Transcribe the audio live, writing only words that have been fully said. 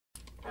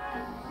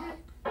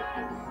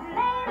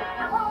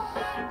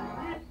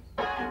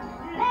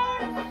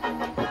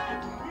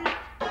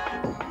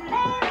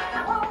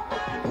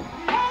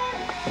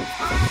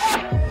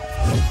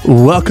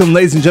Welcome,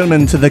 ladies and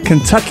gentlemen, to the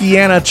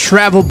Kentuckiana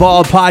Travel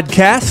Ball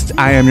Podcast.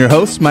 I am your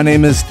host. My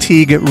name is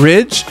Teague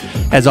Ridge.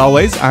 As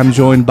always, I'm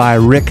joined by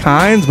Rick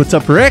Hines. What's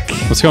up, Rick?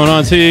 What's going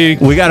on, Teague?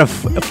 We got a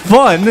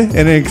fun and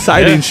an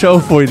exciting show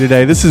for you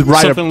today. This is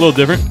right something a little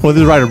different. Well,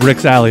 this is right up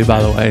Rick's alley,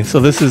 by the way. So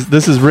this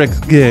is Rick's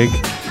gig.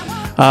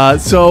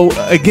 So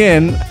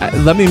again,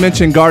 let me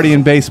mention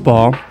Guardian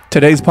Baseball.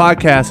 Today's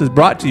podcast is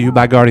brought to you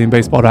by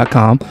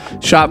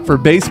GuardianBaseball.com. Shop for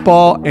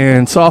baseball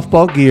and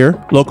softball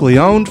gear, locally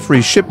owned,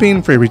 free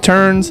shipping, free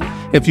returns.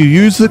 If you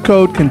use the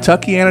code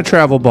Kentuckiana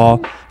Travel Ball,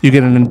 you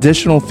get an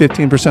additional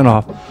 15%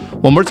 off.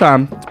 One more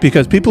time,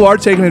 because people are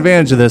taking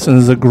advantage of this, and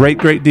this is a great,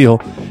 great deal.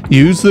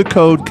 Use the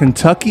code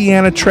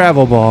Kentuckiana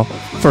Travel Ball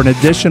for an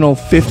additional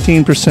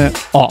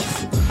 15%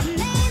 off.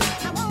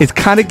 It's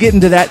kind of getting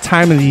to that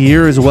time of the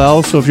year as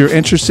well, so if you're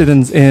interested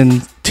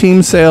in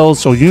team sales,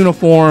 so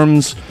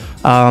uniforms,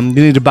 you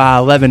need to buy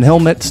 11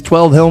 helmets,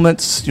 12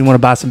 helmets. You want to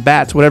buy some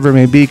bats, whatever it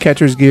may be,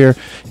 catcher's gear.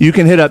 You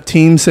can hit up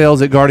team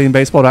sales at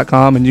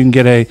GuardianBaseball.com, and you can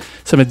get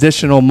some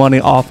additional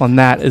money off on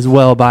that as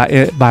well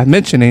by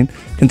mentioning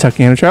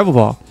Kentuckiana Travel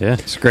Ball. Yeah,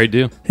 it's a great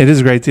deal. It is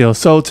a great deal.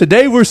 So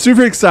today we're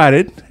super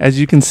excited. As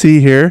you can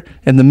see here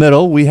in the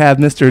middle, we have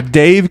Mr.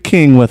 Dave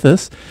King with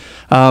us.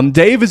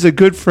 Dave is a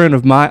good friend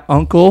of my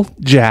uncle,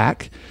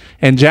 Jack,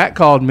 and Jack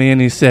called me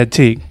and he said,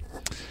 Teague,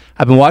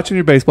 I've been watching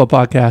your baseball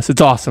podcast.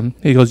 It's awesome.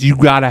 He goes, you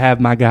got to have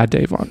my guy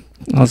Dave on.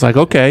 I was like,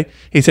 okay.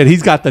 He said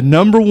he's got the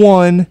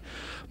 #1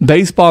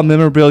 baseball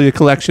memorabilia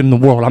collection in the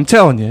world. I'm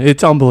telling you,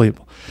 it's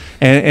unbelievable.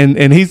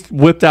 And he's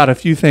whipped out a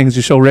few things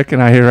to show Rick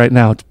and I here right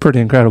now. It's pretty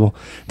incredible.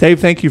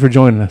 Dave, thank you for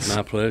joining us.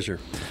 My pleasure.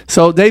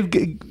 So,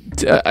 Dave,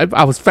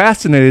 I was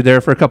fascinated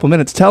there for a couple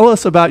minutes. Tell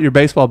us about your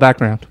baseball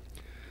background.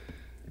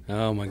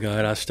 Oh, my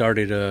God. I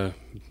started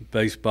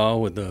baseball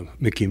with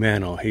Mickey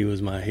Mantle. He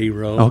was my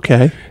hero.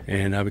 Okay.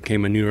 And I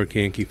became a New York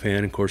Yankee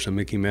fan, of course, a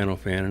Mickey Mantle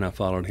fan, and I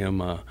followed him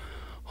my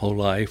whole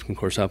life. Of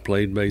course, I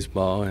played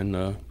baseball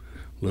in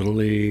Little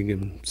League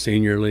and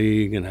Senior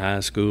League and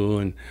high school.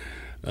 And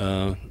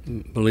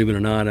believe it or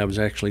not, I was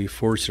actually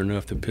fortunate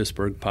enough the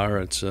Pittsburgh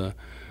Pirates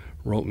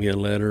wrote me a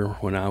letter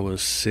when I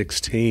was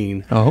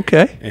 16. Oh,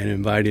 okay. And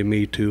invited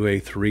me to a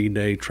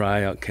 3-day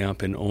tryout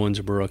camp in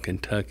Owensboro,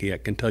 Kentucky,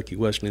 at Kentucky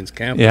Wesleyan's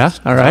campus. Yeah,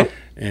 all right.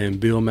 And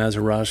Bill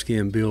Mazeroski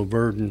and Bill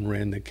Verdon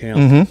ran the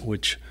camp,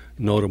 which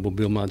notable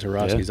Bill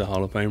Mazeroski is a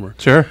Hall of Famer.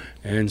 Sure.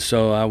 And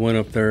so I went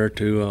up there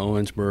to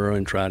Owensboro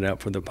and tried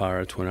out for the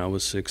Pirates when I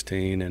was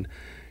 16. And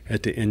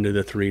at the end of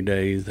the 3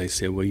 days, they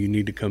said, well, you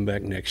need to come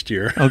back next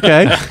year.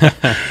 Okay.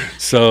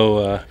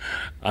 So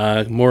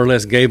I more or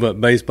less gave up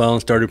baseball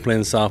and started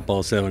playing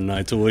softball 7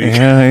 nights a week.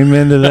 Yeah,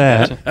 amen to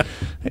that.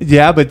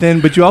 Yeah, but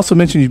you also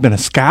mentioned you've been a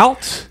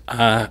scout.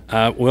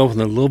 Well, when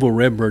the Louisville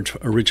Redbirds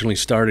originally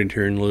started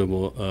here in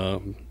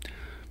Louisville,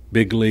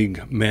 big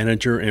league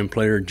manager and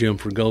player Jim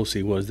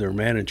Fregosi was their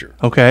manager.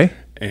 Okay.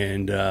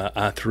 And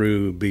I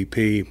threw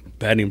BP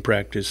batting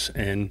practice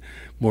and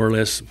more or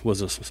less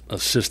was an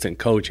assistant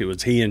coach. It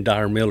was he and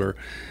Dyer Miller.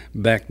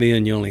 Back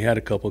then, you only had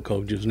a couple of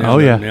coaches. Now,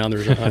 now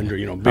there's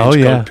 100. Bench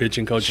coach,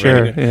 pitching coach.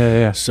 Sure.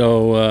 Yeah.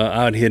 So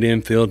I'd hit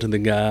infield to the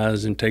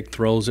guys and take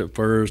throws at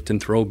first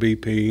and throw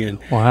BP. And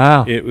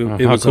wow, it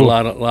was cool.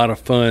 a lot of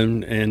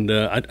fun. And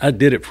I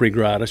did it free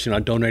gratis.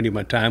 I donated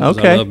my time because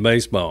I love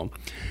baseball.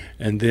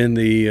 And then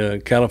the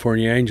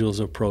California Angels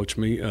approached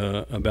me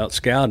about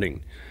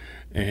scouting.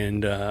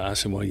 And I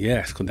said, well,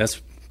 yes,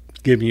 that's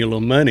giving you a little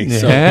money.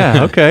 Yeah,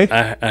 so okay.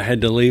 I had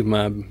to leave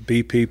my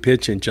BP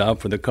pitching job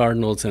for the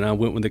Cardinals, and I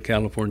went with the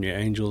California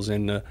Angels,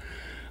 and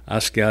I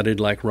scouted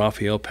like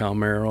Rafael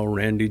Palmeiro,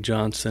 Randy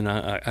Johnson.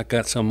 I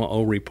got some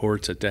old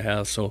reports at the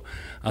house, so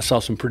I saw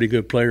some pretty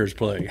good players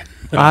play.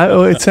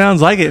 It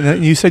sounds like it.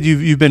 You said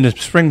you've been to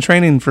spring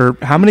training for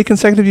how many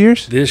consecutive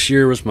years? This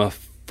year was my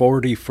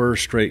 41st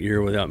straight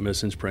year without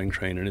missing spring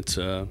training. It's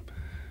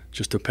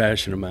just a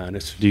passion of mine.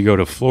 Do you go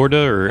to Florida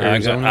or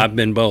Arizona? I've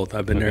been both.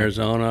 I've been to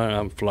Arizona.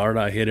 I'm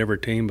Florida. I hit every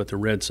team but the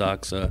Red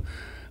Sox.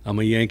 I'm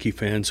a Yankee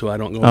fan, so I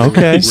don't go.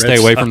 Okay, stay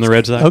away from the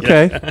Red Sox.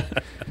 Okay.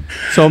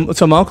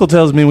 So my uncle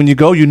tells me when you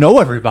go, you know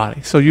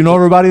everybody. So you know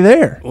everybody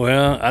there.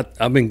 Well,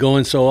 I've been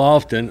going so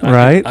often.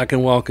 Right. I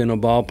can walk in a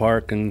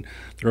ballpark and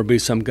there'll be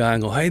some guy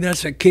and go, hey,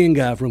 that's that King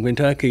guy from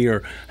Kentucky,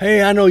 or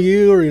hey, I know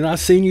you, or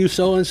I've seen you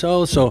so and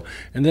so. So,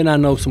 and then I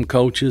know some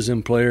coaches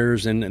and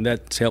players, and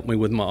that's helped me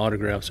with my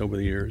autographs over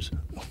the years.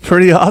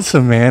 Pretty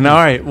awesome, man. All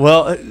right.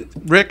 Well,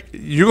 Rick,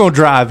 you're going to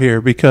drive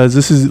here because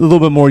this is a little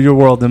bit more your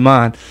world than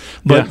mine.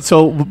 But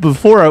so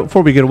before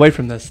we get away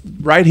from this,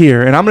 right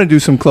here, and I'm going to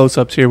do some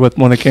close-ups here with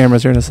one of the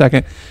cameras here in a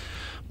second.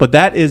 But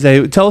that is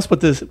tell us what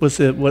this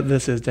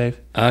is, Dave.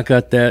 I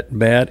got that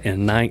bat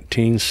in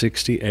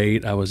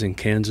 1968. I was in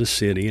Kansas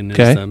City, and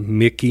it's a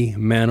Mickey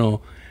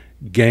Mantle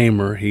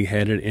gamer. He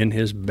had it in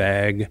his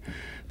bag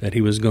that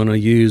he was going to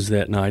use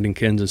that night in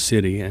Kansas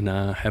City, and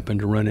I happened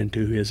to run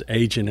into his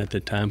agent at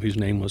the time, whose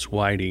name was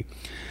Whitey,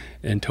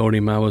 and told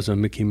him I was a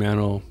Mickey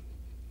Mantle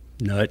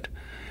nut,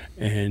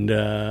 and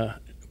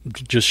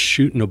just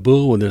shooting a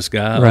bull with this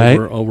guy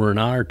over an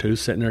hour or two,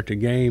 sitting there at the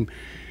game.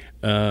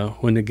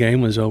 when the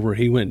game was over,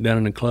 he went down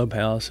in the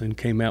clubhouse and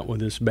came out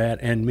with his bat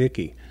and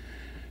Mickey.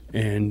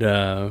 And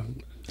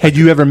had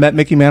you ever met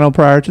Mickey Mantle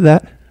prior to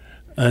that?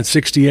 In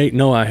 '68,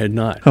 no, I had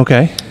not.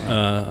 Okay.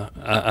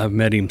 I've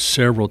met him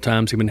several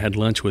times, even had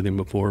lunch with him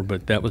before,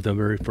 but that was the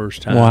very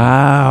first time.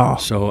 Wow.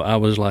 So I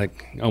was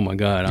like, oh, my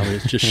God. I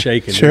was just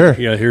shaking. Sure.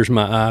 Yeah, here's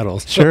my idol.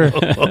 Sure.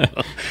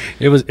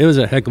 It was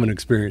a heck of an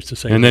experience to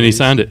say. And then he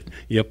signed it.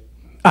 Yep.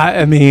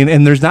 I mean,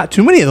 and there's not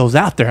too many of those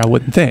out there, I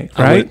wouldn't think,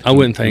 right? I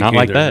wouldn't think Not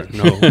either. like that.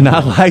 No.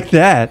 Not like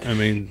that. I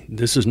mean,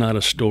 this is not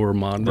a store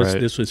model. Right.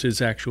 This was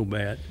his actual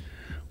bat.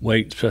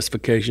 Weight,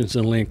 specifications,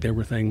 and length,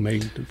 everything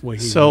made the way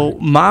he So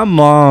wanted. my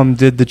mom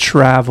did the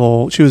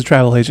travel. She was a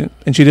travel agent,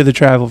 and she did the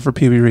travel for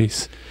Pee Wee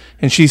Reese.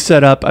 And she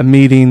set up a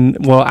meeting.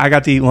 Well, I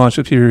got to eat lunch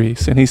with Pee Wee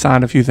Reese, and he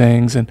signed a few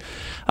things. And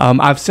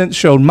I've since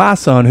showed my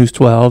son, who's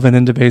 12 and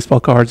into baseball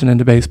cards and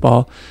into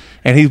baseball,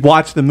 and he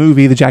watched the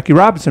movie, the Jackie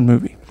Robinson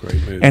movie. Great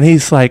movie. And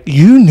he's like,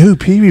 "You knew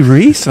Pee Wee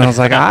Reese?" And I was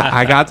like,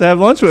 I got to have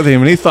lunch with him,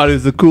 and he thought it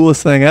was the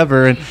coolest thing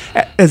ever. And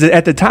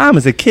at the time,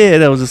 as a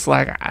kid, I was just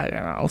like, I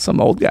don't know,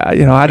 some old guy.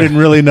 I didn't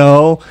really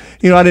know.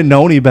 I didn't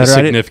know any better.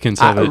 significance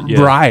of it,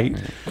 yeah. Right.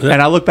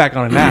 And I look back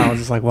on it now, I was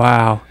just like,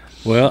 wow.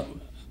 Well,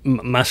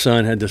 my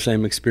son had the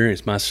same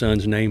experience. My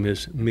son's name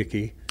is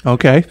Mickey,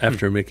 Okay.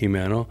 after Mickey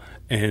Mantle.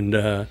 And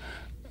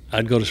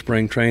I'd go to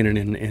spring training,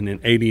 and in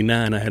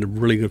 '89, I had a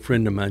really good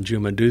friend of mine,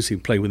 Jim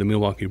Adducci, played with the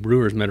Milwaukee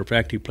Brewers. Matter of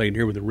fact, he played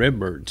here with the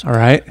Redbirds All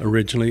right.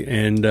 originally.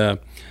 And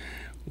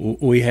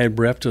we had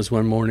breakfast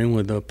one morning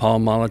with Paul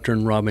Molitor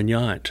and Robin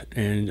Yount.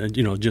 And,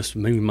 just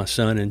maybe my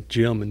son and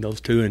Jim and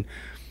those two. And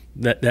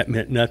that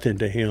meant nothing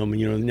to him.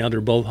 Now they're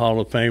both Hall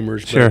of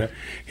Famers. Sure. But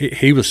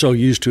he was so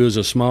used to, as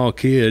a small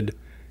kid,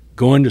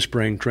 going to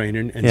spring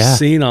training and Yeah.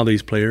 seeing all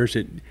these players,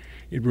 it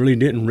really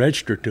didn't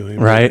register to him,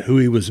 Right. who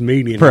he was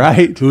meeting,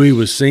 Right. who he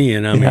was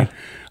seeing. I Yeah. mean,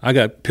 I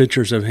got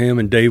pictures of him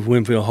and Dave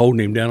Winfield holding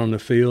him down on the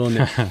field,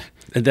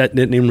 and that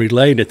didn't even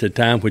relate at the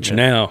time, which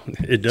now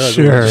it does.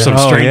 Sure. Some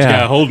Oh, strange yeah.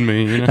 guy holding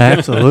me.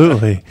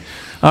 Absolutely.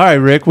 All right,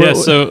 Rick. Yeah,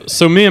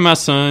 so me and my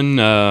son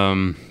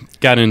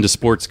got into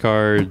sports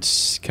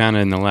cards kind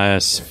of in the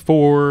last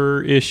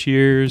 4-ish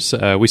years.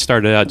 We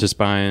started out just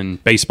buying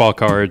baseball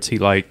cards. He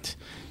liked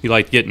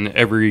getting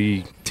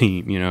every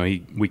team.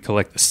 We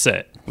collect the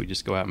set. We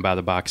just go out and buy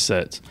the box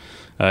sets.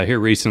 Here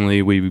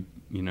recently, we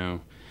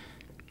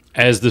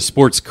as the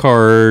sports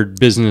card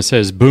business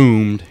has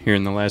boomed here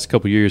in the last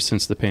couple of years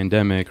since the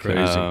pandemic.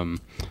 Crazy.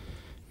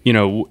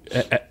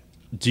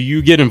 Do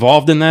you get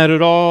involved in that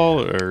at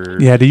all? Or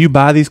yeah, do you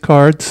buy these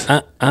cards?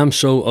 I'm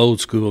so old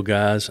school,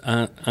 guys.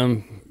 I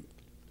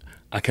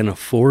can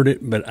afford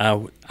it, but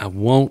I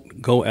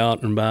won't go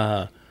out and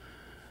buy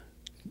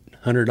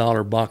a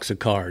 $100 box of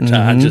cards.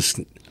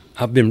 Mm-hmm.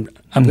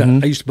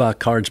 I used to buy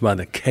cards by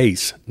the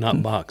case,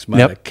 not box, by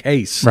Yep. the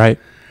case. Right.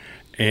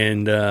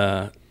 And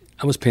I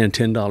was paying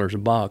 $10 a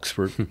box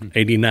for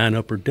 89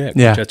 Upper Deck,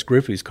 Yeah. which that's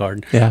Griffey's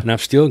card. Yeah. And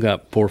I've still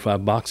got 4 or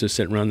 5 boxes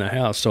sitting around the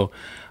house. So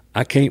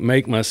I can't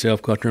make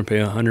myself go out there and pay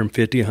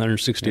 $150,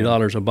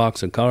 $160 a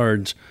box of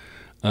cards.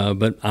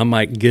 But I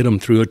might get them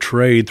through a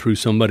trade through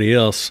somebody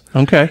else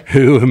Okay.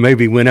 who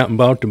maybe went out and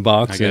bought the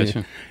box I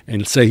gotcha.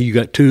 and say you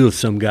got 2 of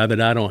some guy that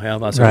I don't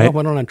have. I say, Right. oh,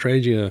 why don't I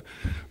trade you?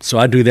 So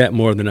I do that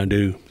more than I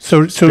do.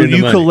 So Spend the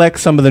you money. collect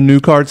some of the new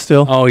cards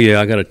still? Oh,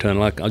 yeah, I got a ton.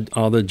 Like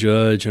all the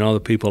Judge and all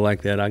the people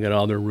like that. I got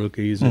all their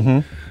rookies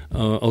and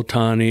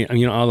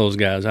Ohtani, all those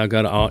guys. I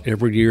got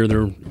every year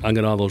I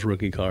got all those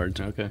rookie cards.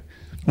 Okay.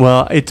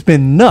 Well, it's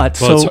been nuts.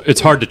 Well, so it's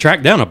hard to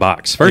track down a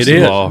box. First It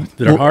of is. all,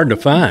 They're hard to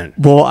find.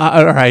 Well,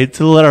 all right,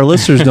 to let our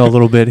listeners know a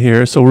little bit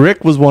here. So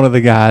Rick was one of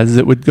the guys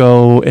that would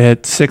go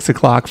at 6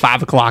 o'clock,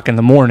 5 o'clock in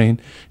the morning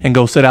and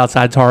go sit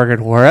outside Target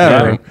or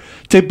wherever Yeah.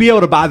 to be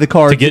able to buy the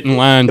cards. to get in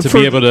line to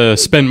be able to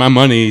spend my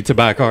money to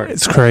buy cards.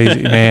 It's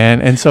crazy,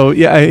 man. And so,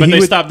 yeah. But he they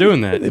would- stopped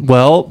doing that.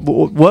 Well,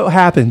 what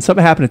happened?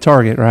 Something happened at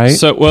Target, right?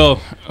 So,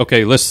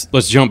 okay, let's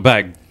jump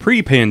back.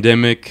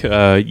 Pre-pandemic,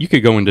 you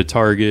could go into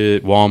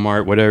Target,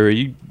 Walmart, whatever.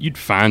 You'd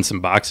find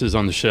some boxes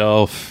on the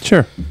shelf.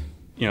 Sure.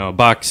 A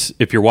box,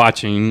 if you're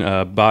watching,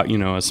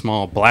 a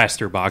small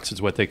blaster box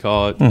is what they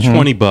call it.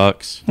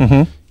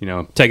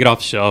 $20. Take it off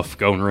the shelf,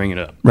 go and ring it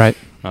up. Right.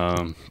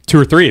 2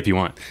 or 3 if you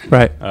want.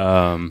 Right.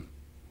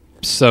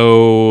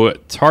 So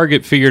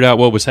Target figured out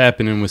what was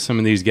happening with some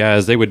of these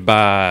guys. They would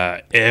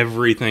buy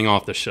everything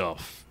off the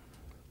shelf.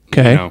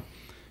 Okay.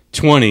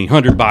 20,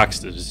 100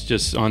 boxes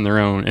just on their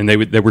own, and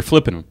they were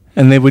flipping them.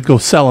 And they would go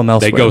sell them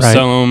elsewhere. They go right?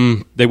 sell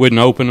them. They wouldn't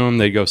open them.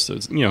 They go,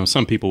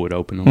 some people would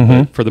open them, Mm-hmm.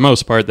 but for the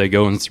most part, they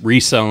go and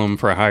resell them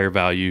for a higher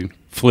value,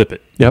 flip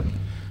it. Yep.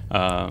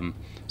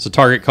 So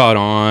Target caught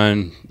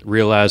on,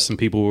 realized some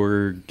people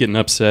were getting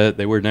upset.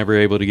 They were never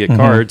able to get Mm-hmm.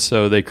 cards,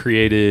 so they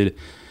created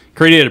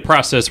a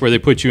process where they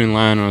put you in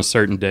line on a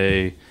certain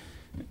day,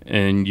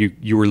 and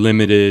you were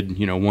limited,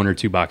 1 or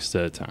 2 boxes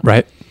at a time.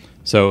 Right.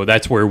 So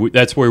that's where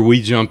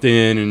we jumped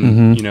in,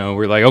 and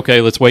we're like,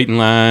 okay, let's wait in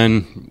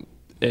line.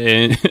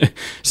 And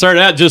started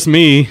out just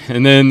me,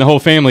 and then the whole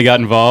family got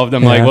involved.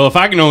 I'm like, Yeah. well, if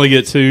I can only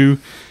get 2,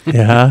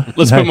 Yeah.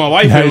 let's put my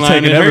wife Now in you're line,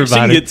 taking and her, she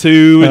can everybody. get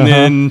 2, and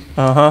then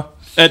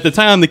at the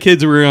time, the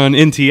kids were on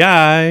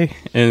NTI,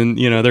 and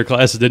their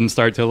classes didn't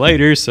start till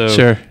later, so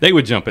Sure. they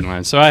would jump in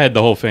line. So I had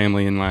the whole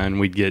family in line.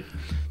 We'd get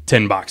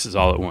 10 boxes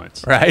all at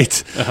once.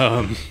 Right.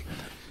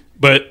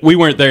 But we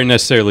weren't there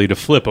necessarily to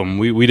flip them.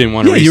 We didn't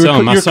want to Yeah, resell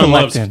them. My you're son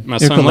collecting.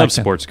 loves You're loves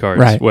collecting. sports cards.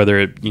 Right. Whether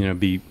it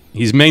be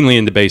he's mainly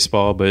into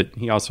baseball, but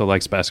he also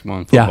likes basketball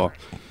and football.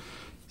 Yeah.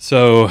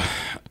 So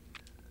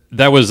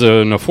that was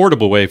an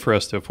affordable way for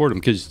us to afford them,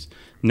 because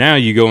now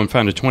you go and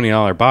find a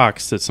 $20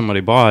 box that somebody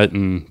bought,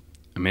 and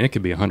it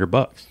could be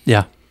 $100.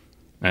 Yeah.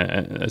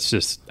 That's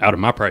just out of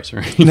my price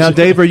range. Now,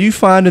 Dave, are you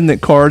finding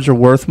that cards are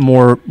worth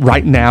more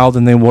right now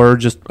than they were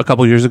just a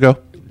couple years ago?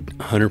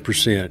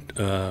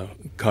 100%.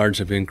 Cards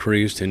have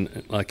increased, and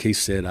like he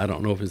said, I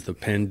don't know if it's the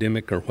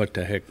pandemic or what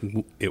the heck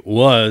it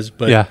was,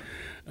 but Yeah.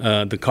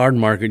 The card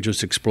market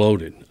just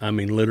exploded.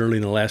 Literally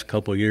in the last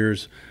couple of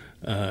years,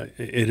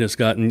 it has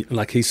gotten,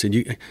 like he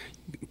said,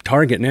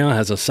 Target now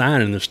has a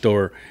sign in the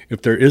store.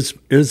 If there is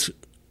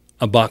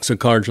a box of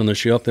cards on the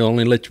shelf, they'll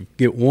only let you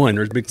get one.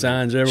 There's big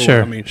signs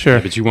everywhere. Sure, sure.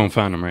 But you won't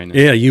find them right now.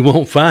 Yeah, you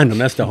won't find them.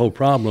 That's the whole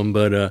problem.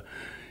 But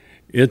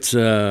it's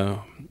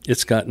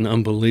gotten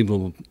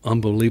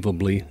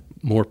unbelievably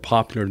more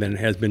popular than it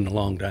has been in a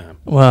long time.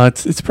 Well,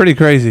 it's pretty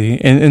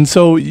crazy. And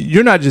so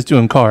you're not just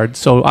doing cards.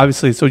 So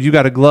obviously, so you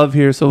got a glove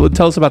here. So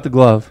tell us about the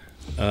glove.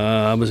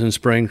 I was in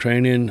spring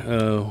training,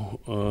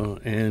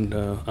 and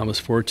I was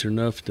fortunate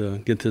enough to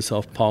get this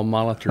off Paul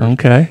Molitor.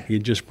 Okay. He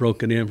just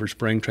broke it in for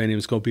spring training. It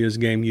was going to be his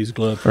game-used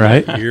glove for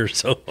Right. that year.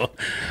 So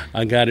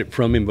I got it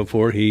from him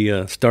before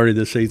he started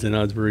the season.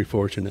 I was very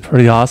fortunate.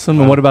 Pretty awesome.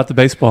 And what about the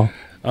baseball?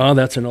 Oh,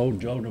 that's an old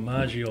Joe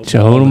DiMaggio.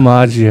 Joe ball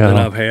DiMaggio. that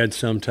I've had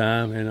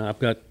sometime, and I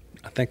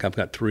think I've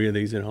got 3 of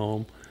these at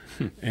home.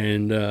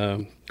 And,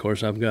 of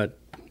course, I've got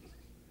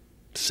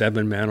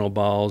 7 Mantle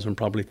balls and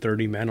probably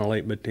 30 Mantle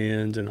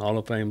 8x10s and Hall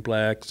of Fame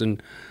plaques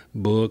and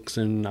books,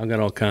 and I've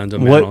got all kinds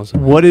of Mantles.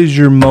 What is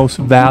your most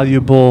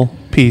valuable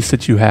piece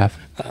that you have?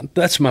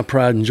 That's my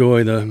pride and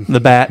joy, the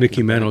bat?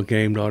 Mickey Mantle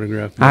gamed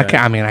autograph. I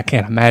bat.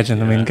 can't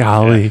imagine.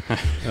 Golly.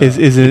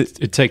 Is it?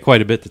 It'd take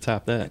quite a bit to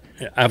top that.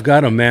 I've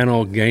got a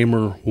Mantle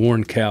Gamer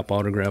worn cap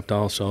autographed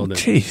also that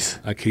Jeez.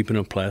 I keep in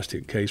a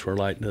plastic case where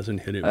light doesn't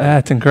hit it.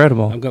 That's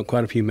incredible. I've got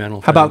quite a few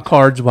Mantle. How about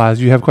cards-wise?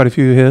 You have quite a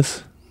few of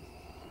his?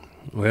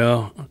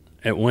 Well,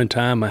 at one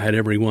time I had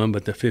every one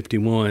but the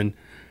 51,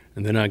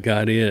 and then I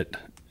got the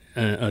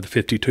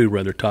 52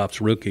 rather,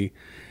 Topps rookie,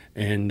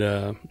 and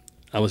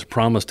I was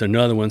promised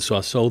another one, so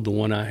I sold the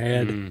one I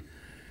had.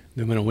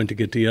 Then when I went to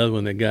get the other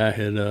one, the guy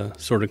had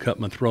sort of cut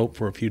my throat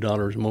for a few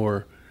dollars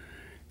more,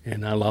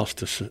 and I lost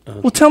the.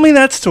 Well, tell me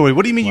that story.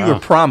 What do you mean you were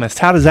promised?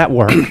 How does that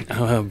work?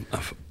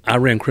 I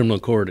ran criminal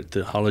court at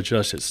the Hall of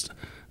Justice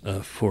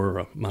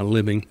for my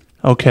living.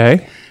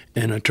 Okay.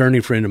 An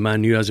attorney friend of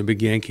mine knew I was a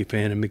big Yankee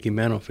fan and Mickey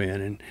Mantle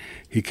fan, and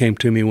he came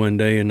to me one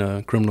day in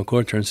a criminal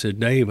court there and said,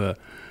 "Dave,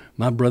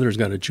 my brother's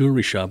got a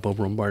jewelry shop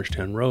over on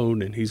Bardstown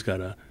Road, and he's got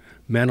a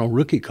Mantle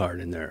rookie card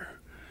in there."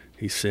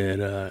 He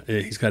said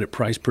he's got it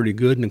priced pretty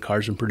good, and the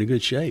card's in pretty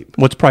good shape.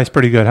 What's priced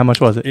pretty good? How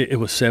much was it? It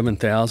was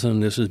 $7,000.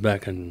 This is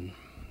back in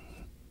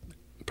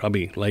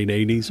probably late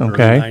 '80s,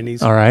 Okay. early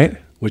 '90s. All right.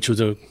 Which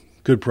was a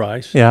good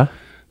price. Yeah.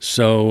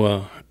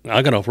 So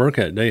I got off work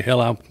that day.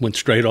 Hell, I went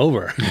straight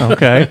over.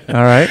 Okay.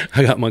 All right.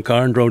 I got my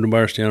car and drove to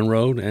Bardstown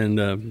Road,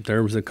 and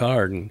there was the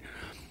card. And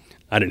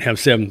I didn't have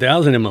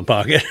 $7,000 in my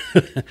pocket,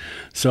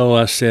 so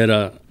I said,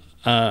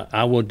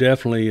 "I will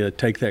definitely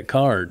take that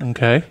card."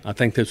 Okay. I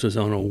think this was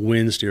on a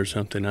Wednesday or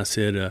something. I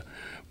said,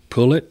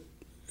 "Pull it.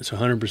 It's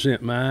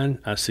 100% mine."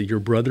 I said, "Your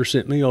brother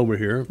sent me over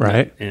here."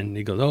 Right. And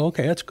he goes, "Oh,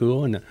 okay, that's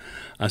cool." And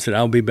I said,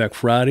 "I'll be back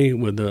Friday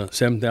with the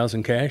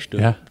 $7,000 cash to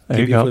Yeah. There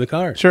give you you go. for the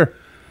card." Sure.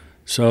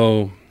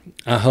 So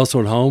I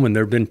hustled home, and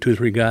there had been 2 or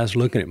 3 guys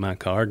looking at my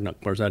card, and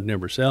of course I'd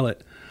never sell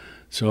it.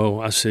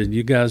 So I said,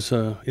 "You guys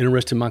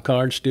interested in my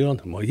card still?"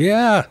 And, well,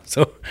 yeah.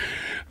 So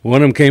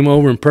one of them came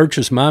over and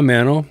purchased my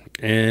Mantle,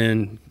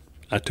 and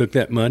I took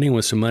that money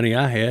with some money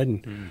I had,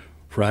 and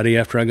Friday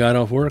after I got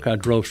off work, I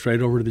drove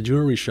straight over to the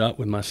jewelry shop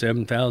with my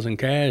 $7,000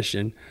 cash,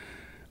 and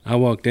I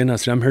walked in. I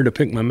said, "I'm here to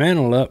pick my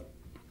Mantle up,"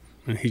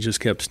 and he just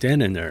kept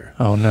standing there.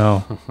 Oh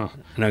no.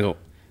 And I go,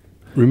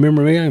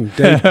 "Remember me? I'm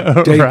Dave,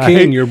 Dave Right.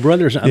 King, your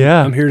brother's.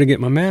 Yeah. I'm here to get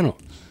my Mantle."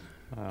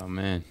 Oh,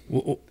 man.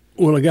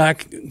 Well, a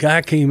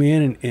guy came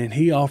in and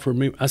he offered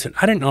me. I said,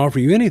 "I didn't offer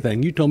you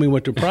anything. You told me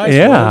what the price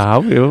Yeah. was,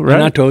 I'll be right.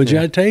 and I told you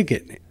I'd take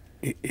it."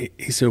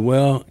 He said,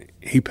 "Well,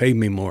 he paid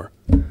me more."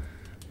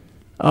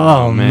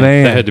 Oh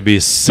man. That had to be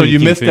a So you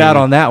missed out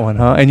on that one,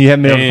 huh? And you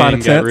haven't been able to find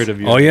and it got since? rid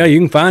of your, Oh yeah, you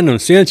can find them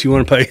since you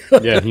want to pay.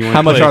 Yeah, you want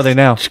How much are they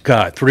now?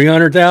 God,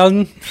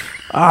 300,000.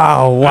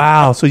 Oh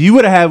wow. So you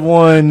would have had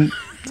one.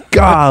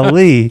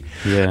 Golly.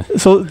 Yeah.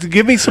 So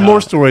give me some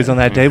more stories on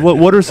that, Dave.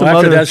 What are some Well,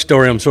 after other? that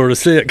story, I'm sort of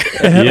sick.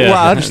 Yeah. Well,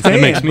 I understand.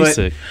 That makes me but,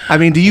 sick. I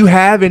mean, do you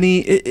have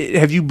any?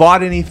 Have you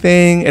bought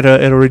anything at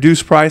a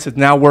reduced price that's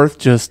now worth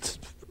just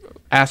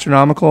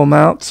astronomical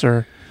amounts,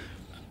 or?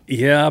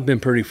 Yeah, I've been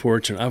pretty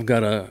fortunate. I've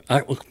got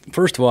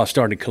first of all, I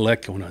started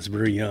collecting when I was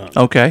very young.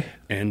 Okay.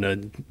 And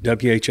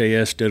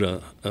WHAS did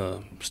a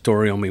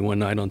story on me one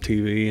night on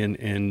TV,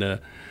 and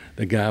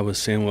the guy was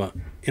saying, well,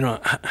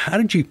 how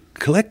did you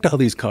collect all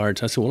these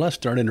cards? I said, well, I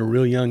started at a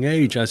real young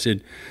age. I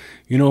said,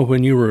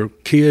 when you were a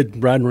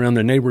kid riding around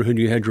the neighborhood,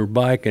 you had your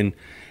bike and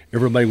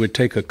everybody would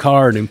take a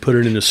card and put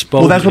it in a spoke.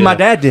 Well, that's what my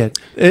dad did.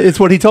 It's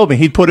what he told me.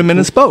 He'd put them in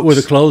a spoke with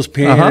a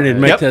clothespin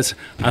and make that.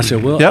 I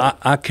said, well,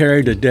 I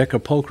carried a deck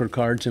of poker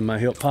cards in my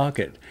hip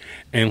pocket.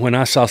 And when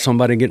I saw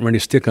somebody getting ready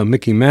to stick a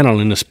Mickey Mantle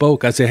in the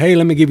spoke, I said, hey,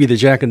 let me give you the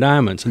Jack of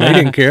Diamonds. And they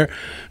didn't care.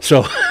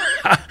 So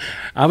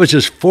I was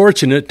just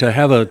fortunate to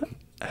have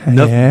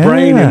enough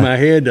brain in my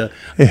head to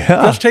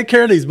let's take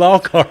care of these ball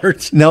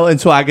cards. No, and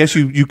so I guess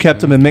you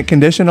kept them in mint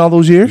condition all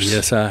those years?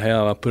 Yes, I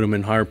have. I put them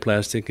in hard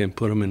plastic and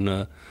put them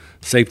in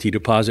safety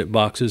deposit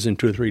boxes in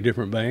 2 or 3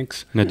 different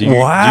banks. Now,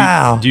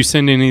 do you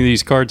send any of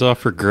these cards off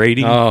for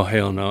grading? Oh,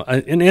 hell no.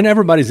 And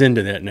everybody's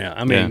into that now.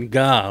 I mean,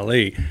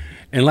 golly.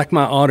 And like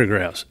my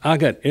autographs, I've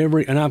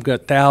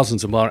got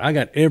thousands of autographs. I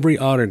got every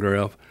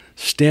autograph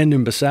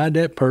standing beside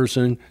that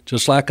person,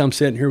 just like I'm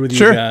sitting here with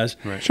you guys.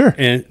 Right. Sure.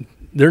 And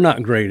they're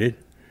not graded.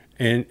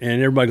 And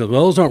everybody goes,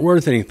 well, those aren't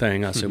worth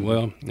anything. I said,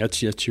 well, that's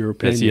just your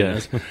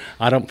opinion.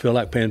 I don't feel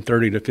like paying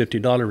 $30 to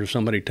 $50 for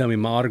somebody to tell me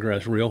my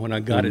autograph's real when I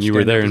got it. You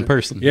were there in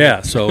person.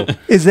 Yeah, so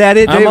is that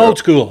it? I'm old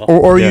school.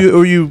 Or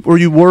were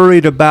you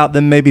worried about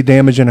them maybe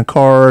damaging a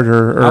card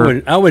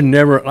or? I would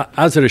never.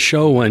 I was at a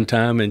show one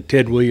time and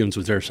Ted Williams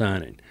was there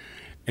signing,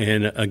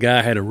 and a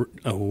guy had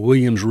a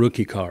Williams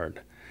rookie card.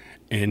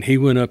 And he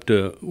went up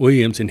to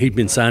Williams, and he'd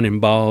been signing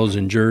balls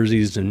and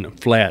jerseys and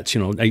flats,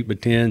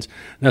 8x10s. And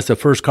that's the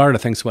first card I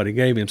think somebody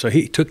gave him. So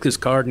he took this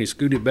card and he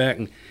scooted back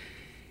and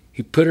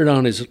he put it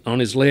on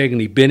his leg and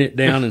he bent it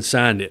down and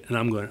signed it. And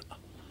I'm going,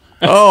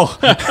 oh,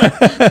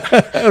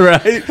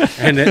 right.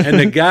 And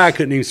the guy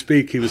couldn't even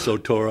speak. He was so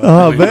tore up.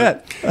 Oh, I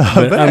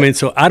bet.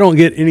 So I don't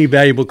get any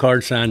valuable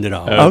cards signed at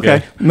all.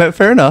 Okay.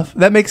 Fair enough.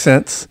 That makes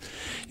sense.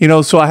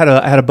 So I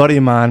had a buddy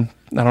of mine.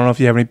 I don't know if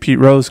you have any Pete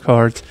Rose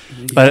cards,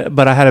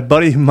 but I had a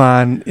buddy of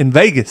mine in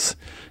Vegas,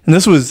 and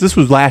this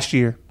was last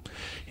year,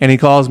 and he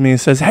calls me and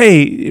says,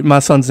 "Hey, my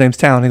son's name's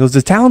Talon." He goes,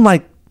 "Does Talon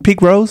like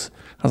Pete Rose?"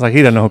 I was like,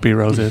 "He doesn't know who Pete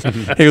Rose is."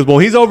 He goes, "Well,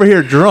 he's over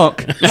here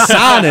drunk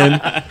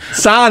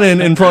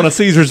signing in front of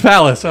Caesar's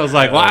Palace." I was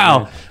like,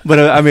 "Wow!" But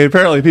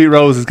apparently Pete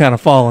Rose is kind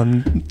of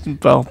fallen.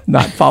 Well,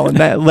 not fallen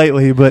that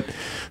lately, but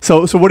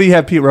so what do you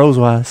have Pete Rose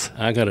wise?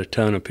 I got a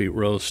ton of Pete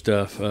Rose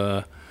stuff.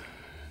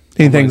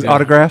 Anything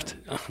autographed?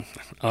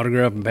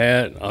 Autographed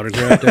bat,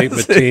 autographed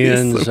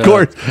 8x10s. Of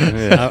course.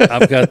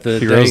 I've got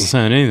the day.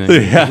 Sign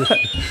anything. Yeah.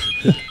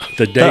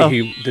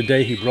 the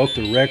day he broke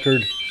the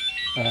record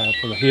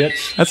for the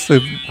hits. That's the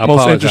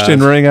most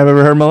interesting ring I've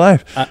ever heard in my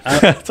life.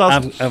 That's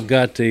awesome. I've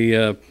got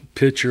the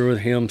picture with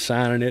him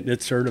signing it.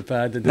 It's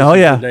certified that this is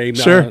the day.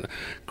 Sure.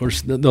 Of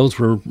course, those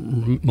were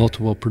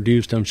multiple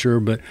produced, I'm sure.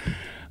 But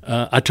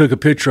I took a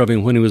picture of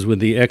him when he was with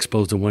the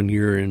Expos the one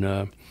year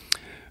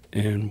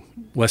in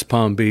West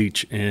Palm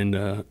Beach,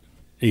 and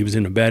he was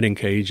in a batting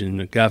cage, and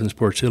the guy from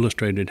Sports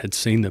Illustrated had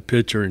seen the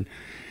picture, and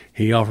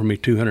he offered me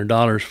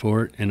 $200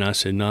 for it. And I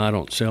said, no, I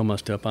don't sell my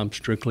stuff. I'm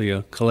strictly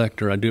a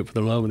collector. I do it for the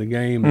love of the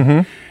game.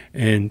 Mm-hmm.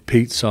 And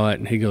Pete saw it,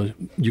 and he goes,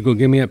 you going to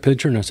give me that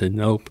picture? And I said,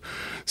 nope.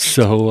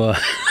 So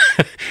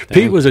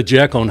Pete was a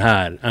Jekyll and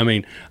Hyde. I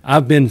mean,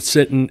 I've been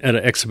sitting at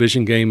an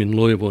exhibition game in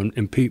Louisville,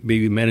 and Pete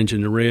be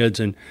managing the Reds,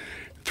 and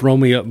throw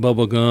me up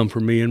bubble gum for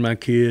me and my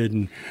kid.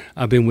 And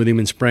I've been with him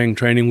in spring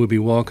training. We'll be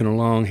walking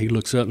along. He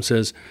looks up and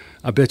says,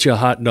 I bet you a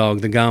hot dog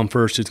the guy on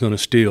first is going to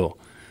steal.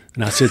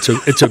 And I said,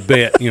 it's a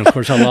bet. Of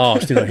course, I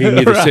lost. He gave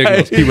me the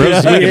signals.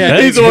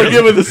 He's the one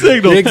giving the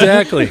signal.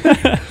 Exactly.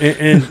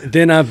 and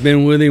then I've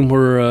been with him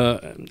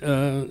where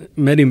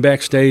met him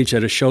backstage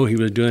at a show he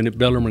was doing at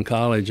Bellarmine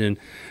College, and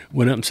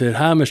went up and said,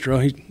 hi, Mr. O.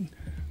 He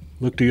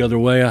looked the other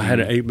way. I had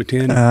an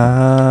 8x10.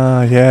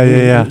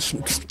 Yeah.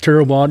 It's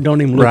terrible.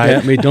 Don't even look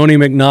at me. Don't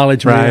even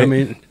acknowledge me. Right. I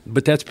mean,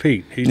 but that's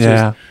Pete. He's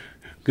just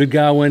good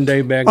guy one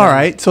day back. All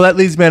right. So that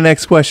leads me to the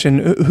next question.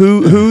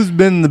 Who's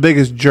been the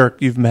biggest jerk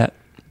you've met?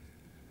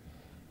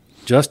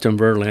 Justin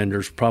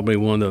Verlander's probably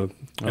one of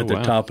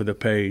the top of the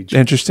page.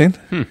 Interesting.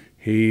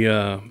 He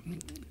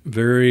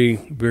very,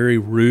 very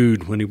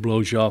rude when he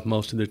blows you off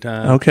most of the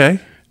time. Okay.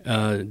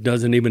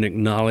 Doesn't even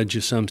acknowledge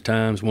you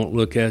sometimes, won't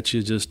look at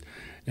you,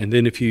 and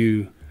then if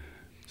you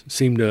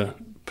seem to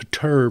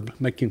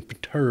make him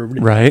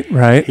perturbed,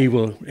 right, he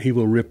will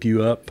rip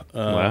you up.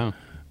 Wow.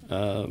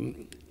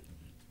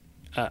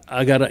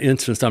 I got an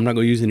instance. I'm not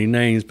going to use any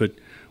names, but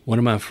one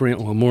of my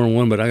friends, well, more than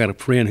one, but I got a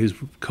friend who's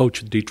coach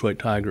of the Detroit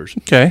Tigers.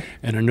 Okay.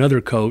 And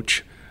another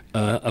coach,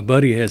 a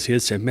buddy has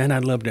his, said, man,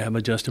 I'd love to have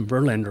a Justin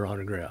Verlander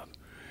autograph.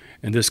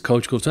 And this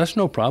coach goes, that's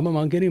no problem.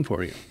 I'll get him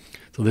for you.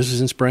 So this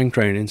is in spring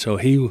training. So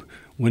he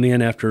went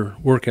in after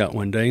workout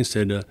one day and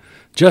said,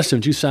 Justin,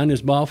 did you sign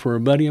this ball for a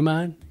buddy of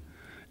mine?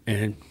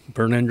 And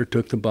Verlander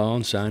took the ball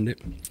and signed it.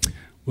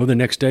 Well, the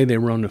next day they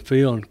were on the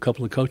field, and a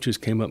couple of coaches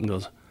came up and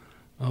goes,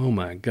 oh,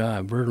 my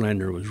God,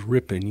 Verlander was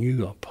ripping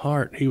you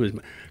apart.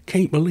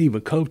 Can't believe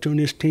a coach on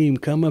this team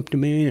come up to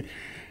me.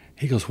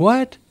 He goes,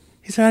 what?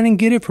 He said, I didn't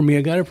get it from me.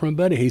 I got it from a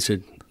buddy. He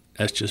said,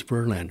 that's just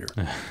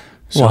Verlander.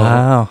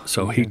 Wow.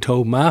 So he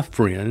told my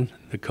friend,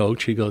 the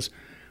coach, he goes,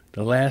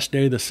 the last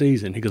day of the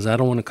season. He goes, I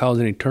don't want to cause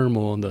any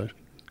turmoil in the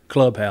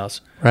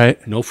clubhouse.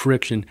 Right. No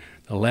friction.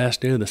 The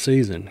last day of the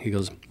season, he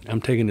goes,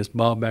 I'm taking this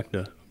ball back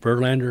to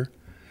Verlander,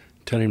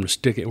 telling him to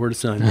stick it where the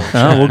sun goes.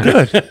 Oh, well,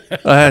 good.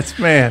 That's,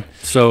 man.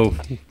 So,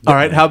 All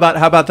right. How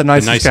about the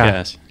nicest nice guy?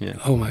 guys. Yeah.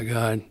 oh my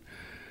God,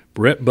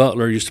 Brett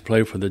Butler used to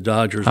play for the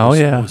Dodgers. Oh,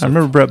 yeah. I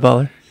remember Brett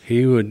Butler.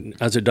 He would.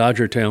 I was at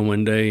Dodger Town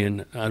one day,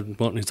 and I was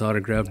wanting his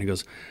autograph, and he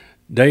goes,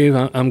 Dave,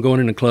 I'm going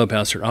in the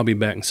clubhouse, sir. I'll be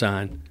back and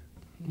sign.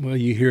 Well,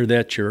 you hear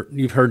that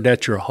you've heard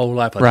that your whole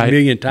life, like Right. a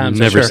million times.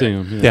 Never Sure. see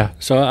him. Yeah.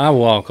 So I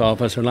walk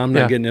off. I said, I'm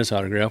not Yeah. getting this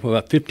autograph.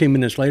 About 15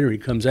 minutes later, he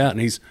comes out,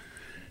 and he's.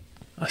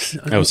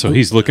 Oh, so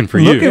he's looking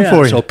for Looking you. Yeah,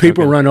 for you. so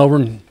people Okay. run over,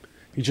 and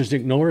he just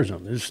ignores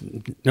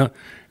them. No,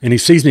 and he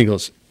sees me. He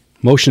goes,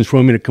 motions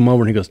for me to come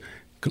over, and he goes,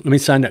 Let me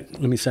sign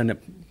that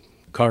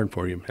card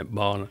for you, that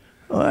ball.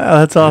 Wow,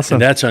 that's awesome.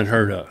 And that's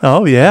unheard of.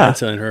 Oh, yeah.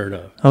 That's unheard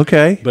of.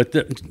 Okay. But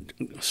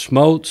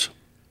Smotes,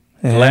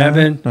 Yeah.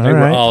 Glavine, All they were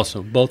right.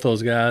 awesome. Both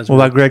those guys. What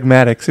about Greg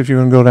Maddux, if you're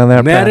going to go down that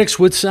path? Maddox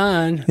would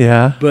sign,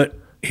 Yeah. but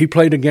he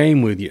played a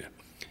game with you.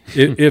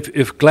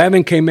 If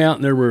Glavine came out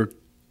and there were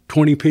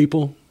 20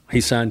 people,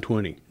 he signed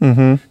 20.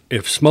 Mm-hmm.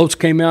 If Smotes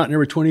came out and there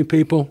were 20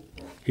 people,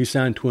 he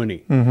signed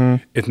 20. Mm-hmm.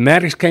 If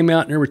Maddox came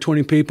out and there were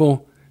 20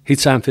 people, he'd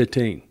sign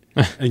 15.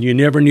 And you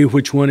never knew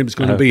which one it was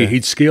going to be. Okay.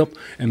 He'd skip,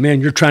 and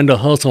man, you're trying to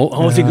hustle.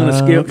 Oh, is he going to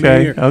skip me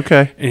Okay. here?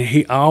 Okay. And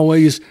he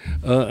always,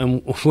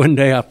 and one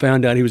day I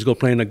found out he was going to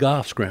play in a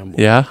golf scramble.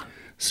 Yeah.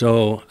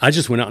 So I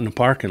just went out in the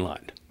parking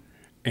lot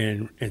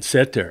and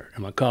sat there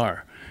in my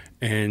car.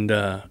 And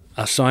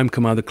I saw him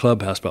come out of the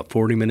clubhouse about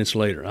 40 minutes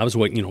later. I was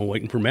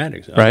waiting for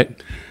Maddox.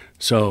 Right.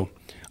 So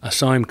I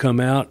saw him come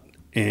out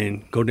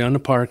and go down the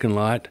parking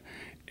lot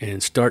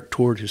and start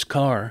toward his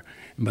car.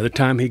 And by the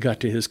time he got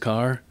to his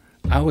car,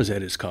 I was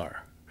at his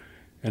car.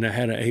 And I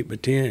had an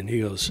 8x10.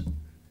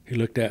 He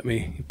looked at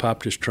me, he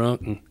popped his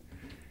trunk, and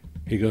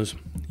he goes,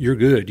 "You're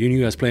good. You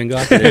knew I was playing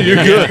golf today." You're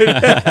good.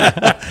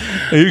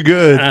 You're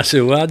good. And I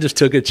said, "Well, I just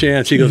took a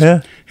chance." He goes,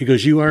 Yeah.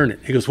 "You earned it."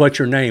 He goes, "What's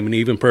your name?" And he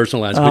even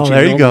personalized. Oh, but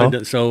there you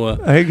go. So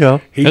There you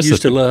go. he That's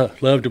used the to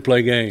love to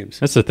play games.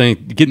 That's the thing.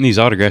 Getting these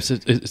autographs,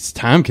 it's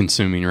time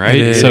consuming, right?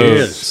 It So,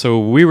 is. so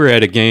we were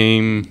at a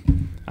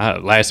game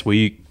last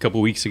week, a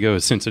couple weeks ago, a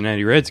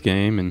Cincinnati Reds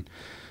game, and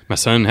my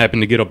son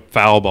happened to get a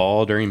foul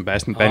ball during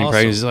batting Awesome.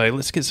 practice. He's like,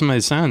 "Let's get somebody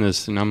to sign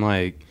this," and I'm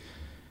like,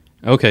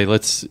 "Okay,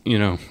 let's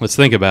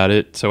think about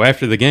it." So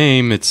after the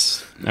game,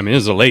 it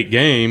was a late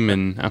game,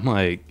 and I'm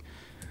like,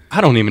 I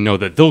don't even know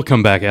that they'll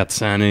come back out to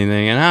sign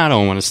anything, and I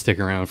don't want to stick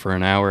around for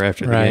an hour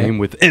after the Right. game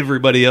with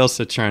everybody else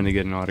that's trying to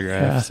get an autograph.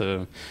 Yeah.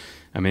 So,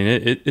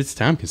 it's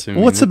time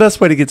consuming. What's the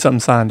best way to get something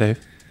signed, Dave?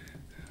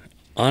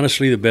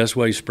 Honestly, the best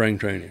way is spring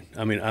training.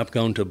 I mean, I've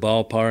gone to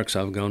ballparks,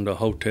 I've gone to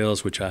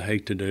hotels, which I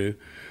hate to do,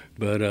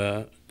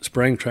 but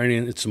spring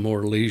training, it's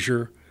more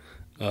leisure.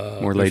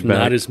 More There's laid back.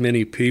 not as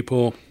many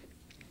people,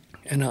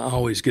 and I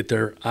always get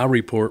there. I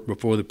report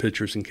before the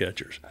pitchers and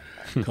catchers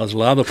because a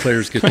lot of the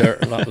players get there.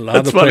 A lot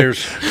of the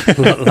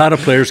funny. a lot of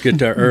players get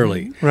there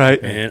early, Right.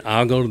 And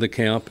I'll go to the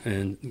camp,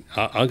 and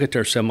I'll get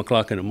there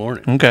 7:00 in the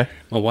morning. Okay.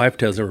 My wife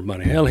tells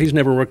everybody, "Hell, he's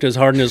never worked as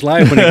hard in his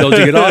life when he goes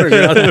to get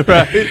autographs."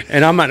 Right.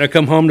 And I might not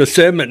come home to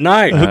 7 at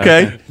night.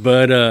 Okay.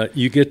 But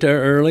you get there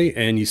early,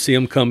 and you see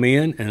them come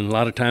in, and a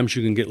lot of times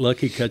you can get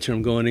lucky catching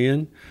them going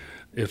in.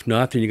 If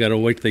not, then you got to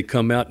wait till they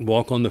come out and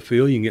walk on the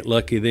field. You can get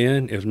lucky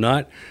then. If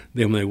not,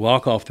 then when they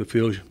walk off the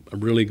field, a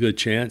really good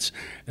chance.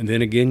 And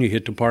then again, you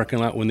hit the parking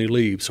lot when they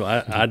leave. So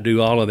I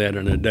do all of that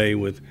in a day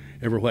with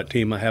what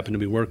team I happen to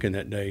be working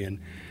that day. And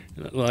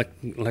like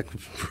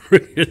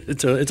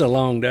it's a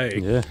long day.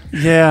 Yeah.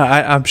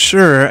 Yeah, I'm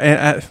sure.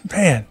 And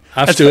man,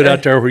 I've stood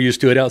out there where you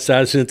stood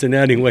outside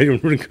Cincinnati waiting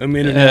for them to come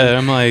in. And Yeah,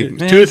 I'm like,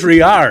 man, 2 or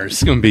 3 hours.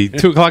 It's going to be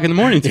 2:00 in the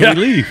morning until Yeah. we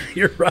leave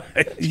You're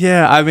right.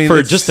 Yeah, I mean, for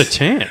it's- just a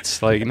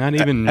chance. Like, not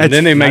even. And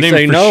then they may not even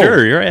say for no.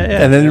 Sure, you're right.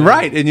 Yeah. and then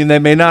right, and they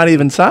may not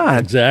even sign.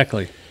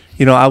 Exactly.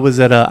 You know, I was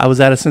at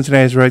a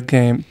Cincinnati Red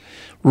game,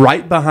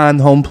 right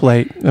behind home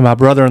plate, and my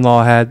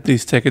brother-in-law had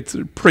these tickets,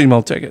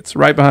 primo tickets,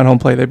 right behind home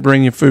plate. They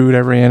bring you food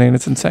every inning.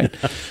 It's insane.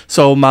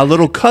 So my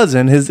little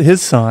cousin,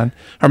 his son,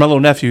 or my little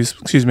nephew,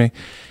 excuse me,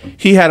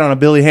 he had on a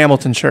Billy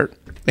Hamilton shirt,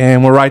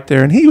 and we're right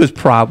there, and he was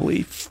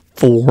probably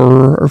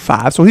 4 or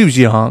 5, so he was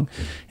young.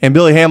 And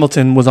Billy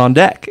Hamilton was on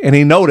deck, and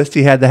he noticed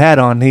he had the hat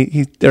on,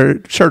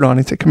 their shirt on.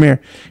 He said, "Come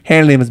here,"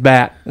 handed him his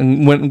bat,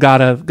 and went and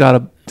got a.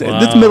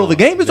 This middle of the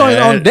game, he was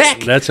on deck.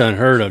 That's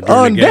unheard of. During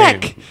On the game.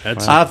 deck.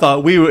 That's I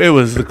thought it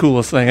was the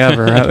coolest thing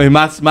ever. I mean,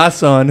 my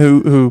son,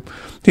 who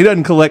he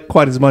doesn't collect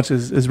quite as much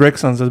as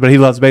Rick's son does, but he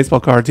loves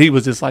baseball cards. He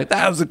was just like,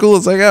 that was the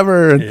coolest thing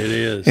ever. And, it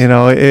is. you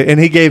know, and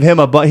he gave him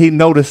he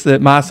noticed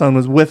that my son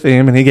was with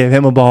him, and he gave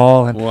him a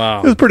ball. And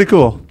Wow. it was pretty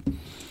cool.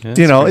 Yeah,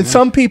 You know, that's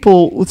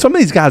and some of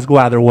these guys go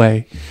out of their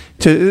way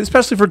to,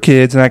 especially for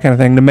kids and that kind of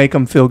thing, to make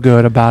them feel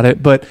good about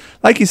it. But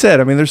like you said,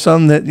 I mean, there's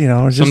some that,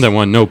 are just, some that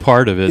want no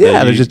part of it. yeah,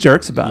 that they're just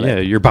jerks about Yeah,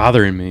 it. you're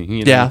bothering me.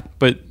 You know? Yeah.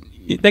 But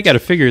they got to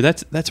figure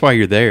that's why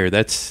you're there.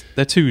 That's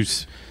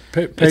who's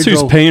Pedro,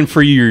 who's paying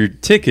for your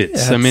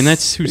tickets. Yeah, I mean,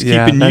 that's who's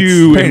yeah, keeping that's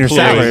you paying your employed.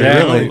 salary, you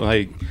know? really.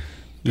 Like,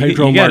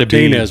 Pedro you gotta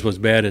Martinez was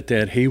bad at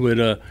that. He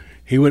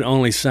would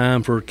only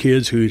sign for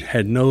kids who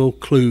had no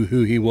clue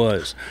who he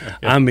was.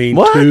 I mean,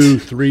 What? 2,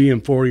 3,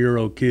 and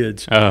 4-year-old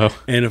kids. Oh.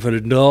 And if an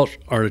adult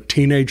or a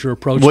teenager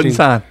approached Wouldn't him,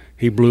 sign.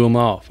 he blew them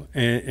off.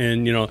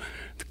 And the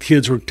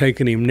kids were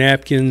taking him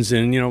napkins,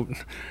 and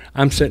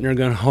I'm sitting there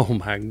going, "Oh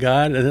my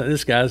God,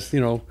 this guy's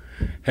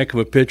heck of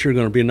a pitcher,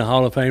 going to be in the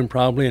Hall of Fame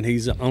probably, and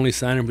he's only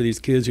signing for these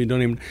kids who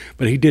don't even."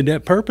 But he did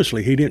that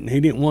purposely. He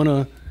didn't want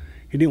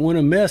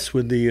to mess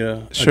with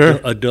the Sure.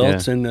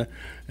 adults. Yeah.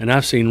 And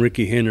I've seen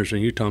Ricky Henderson.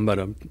 You're talking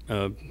about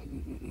a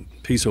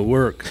piece of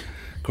work.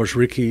 Of course,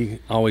 Ricky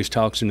always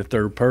talks in the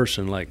third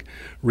person, like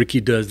Ricky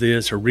does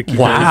this or Ricky does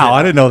that. Wow,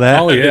 I didn't know that.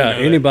 Oh, yeah,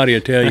 anybody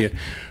will tell you.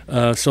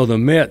 So the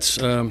Mets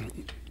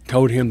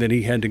told him that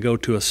he had to go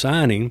to a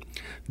signing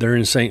there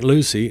in St.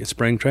 Lucie at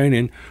spring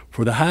training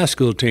for the high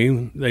school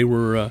team. They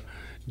were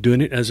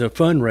doing it as a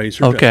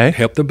fundraiser Okay. to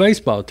help the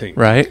baseball team.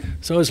 Right.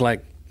 So it's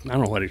like, I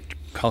don't know what it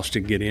cost to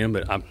get in,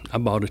 but I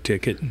bought a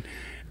ticket.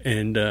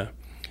 And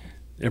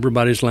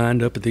everybody's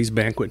lined up at these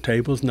banquet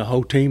tables, and the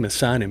whole team is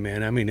signing,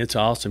 man. I mean, it's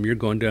awesome. You're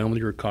going down with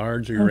your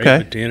cards or your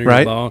Okay, 8x10 or right.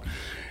 your ball.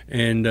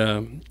 And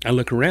I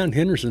look around,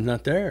 Henderson's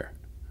not there.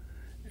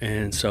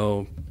 And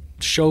so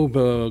show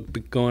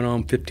been going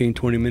on 15,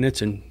 20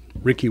 minutes, and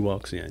Ricky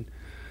walks in.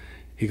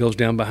 He goes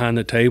down behind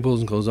the tables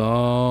and goes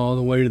all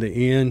the way to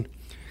the end,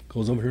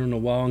 goes over here on the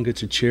wall and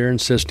gets a chair and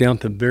sits down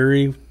at the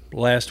very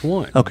last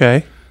one.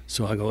 Okay.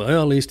 So I go,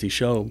 well, at least he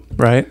showed.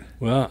 Right.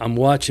 Well, I'm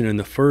watching, and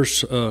the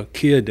first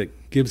kid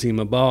that gives him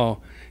a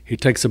ball, he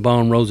takes the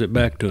ball and rolls it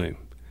back to him.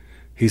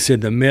 He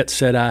said, the Mets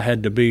said I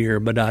had to be here,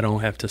 but I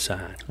don't have to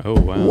sign. Oh,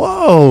 wow.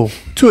 Whoa.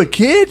 To a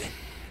kid?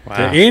 Wow.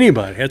 To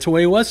anybody. That's the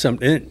way it was. I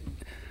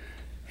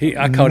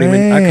caught him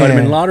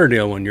in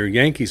Lauderdale one year,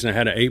 Yankees, and I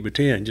had an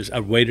 8x10.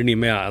 I waited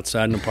him out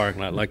outside in the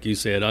parking lot, like you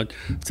said. I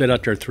sat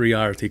out there 3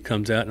 hours. He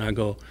comes out, and I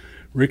go,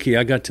 Ricky,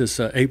 I got this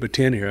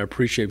 8x10 here. I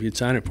appreciate if you'd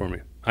sign it for me.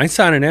 I ain't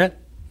signing that.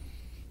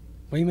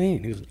 What do you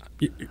mean? He goes,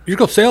 you're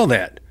going to sell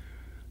that.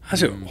 I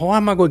said, well, what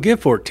am I going to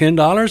get for it?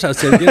 $10? I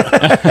said,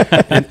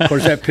 yeah. And of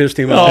course, that pissed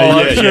him off. Oh,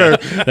 I'm sure.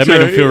 That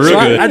made him feel real So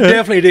good. I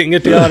definitely didn't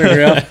get the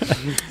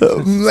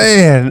autograph.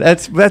 Man,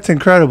 that's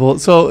incredible.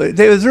 So,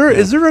 Dave,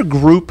 is there a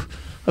group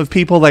of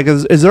people like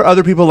is there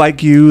other people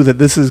like you that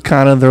this is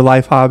kind of their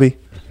life hobby?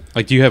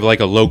 Like, do you have like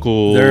a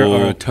local There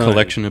are a ton.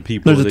 collection of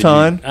people? There's a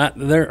that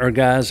ton. There are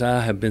guys I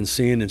have been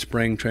seeing in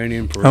spring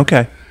training for.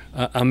 Okay.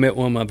 I met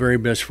one of my very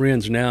best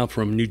friends now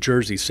from New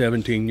Jersey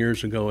 17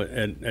 years ago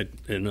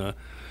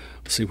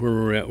let's see where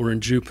we're at. We're in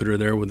Jupiter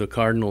there with the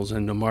Cardinals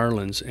and the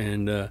Marlins,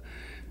 and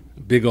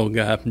big old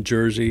guy from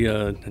Jersey,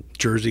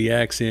 Jersey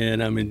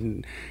accent. I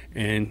mean,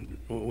 and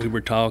we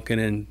were talking,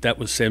 and that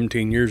was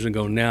 17 years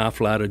ago. Now I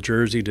fly to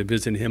Jersey to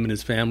visit him and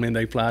his family, and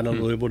they fly to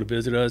Louisville to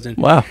visit us. And,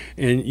 Wow.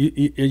 And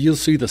you'll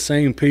see the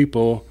same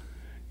people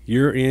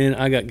you're in.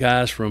 I got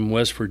guys from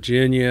West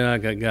Virginia. I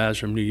got guys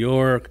from New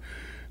York.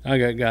 I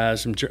got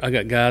guys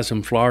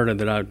from Florida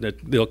that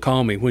they'll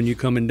call me when you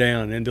coming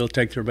down, and they'll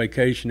take their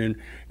vacation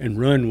and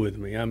run with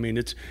me. I mean,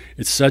 it's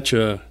such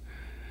a.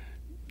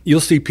 You'll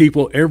see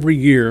people every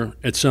year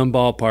at some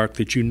ballpark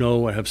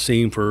that have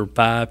seen for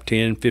 5,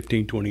 10,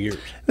 15, 20 years.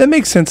 That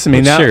makes sense to me.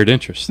 It's Now, shared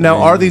interest. Now,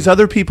 are these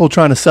other people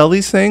trying to sell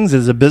these things?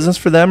 Is it a business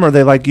for them, or are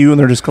they like you and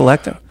they're just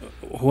collecting?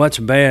 What's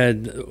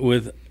bad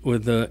with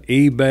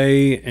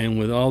eBay and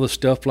with all the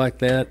stuff like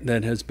that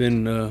has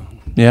been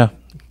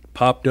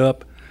popped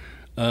up?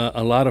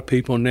 A lot of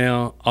people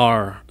now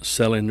are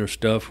selling their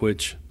stuff,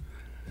 which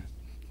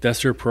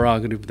that's their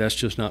prerogative. That's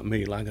just not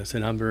me. Like I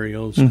said, I'm very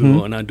old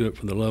school, and I do it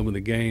for the love of the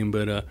game.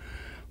 But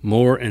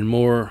more and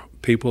more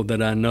people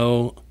that I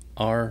know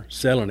are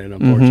selling it,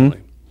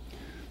 unfortunately.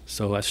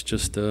 So that's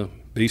just the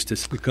beast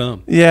it's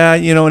become. Yeah,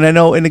 and I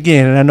know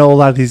a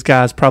lot of these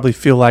guys probably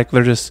feel like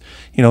they're just,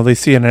 they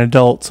see an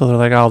adult, so they're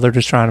like, oh, they're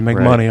just trying to make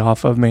Right. money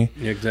off of me.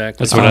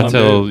 Exactly. That's what I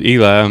tell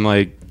Eli. I'm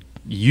like,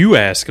 you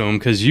ask them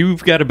because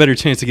you've got a better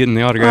chance of getting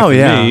the autograph Oh, than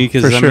yeah, me.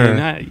 Because for sure.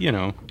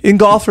 And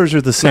golfers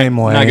are the same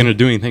way. Not going to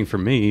do anything for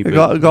me.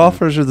 But,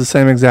 Golfers are the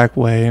same exact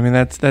way. I mean,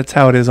 that's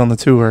how it is on the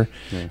tour.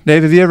 Yeah.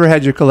 Dave, have you ever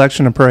had your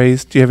collection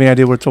appraised? Do you have any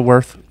idea what it's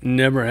worth?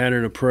 Never had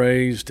it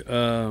appraised.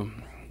 2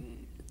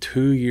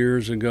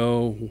 years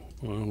ago,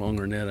 well,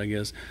 longer than that, I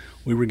guess,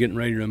 we were getting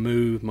ready to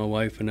move, my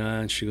wife and I,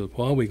 and she goes,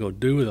 what are we going to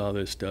do with all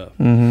this stuff?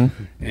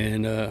 Mm-hmm.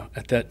 And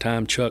at that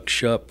time, Chuck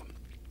Schupp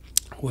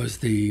was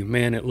the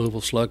man at Louisville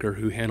Slugger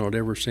who handled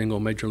every single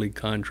major league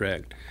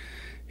contract.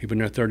 He'd been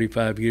there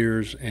 35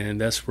 years,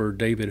 and that's where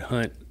David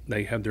Hunt,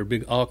 they have their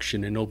big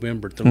auction in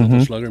November at the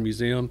Louisville Slugger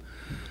Museum.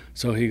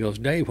 So he goes,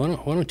 Dave, why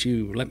don't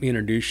you let me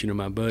introduce you to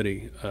my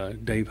buddy,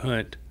 Dave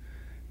Hunt,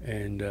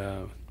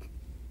 and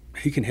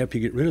he can help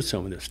you get rid of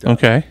some of this stuff.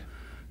 Okay.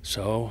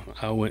 So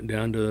I went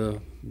down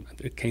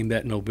it came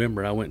that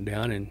November. I went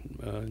down,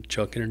 and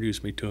Chuck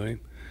introduced me to him,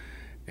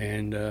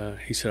 and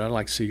he said, I'd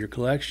like to see your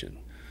collection.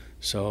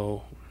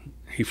 So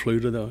he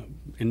flew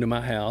into my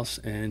house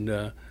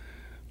and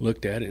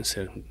looked at it and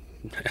said,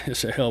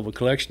 it's a hell of a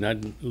collection.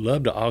 I'd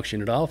love to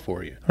auction it off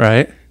for you.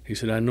 Right. He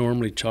said, I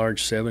normally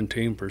charge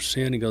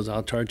 17%. He goes,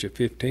 I'll charge you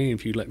 15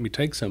 if you let me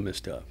take some of this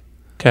stuff.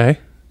 Okay.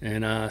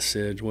 And I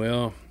said,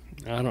 well,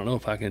 I don't know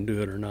if I can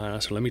do it or not. I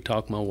said, let me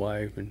talk to my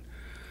wife. And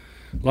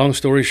long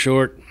story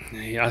short,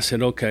 I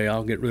said, okay,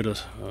 I'll get rid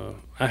of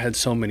I had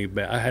so many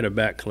I had a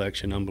bat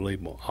collection,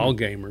 unbelievable. All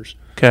gamers.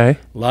 Okay.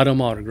 A lot of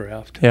them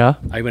autographed. Yeah.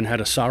 I even had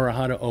a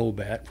Sarahata O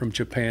bat from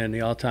Japan,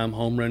 the all-time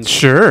home run.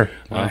 Sure.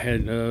 I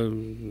had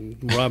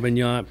Robin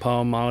Yount,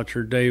 Paul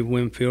Molitor, Dave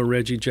Winfield,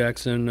 Reggie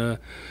Jackson,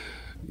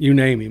 you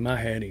name him, I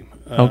had him.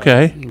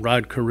 Okay.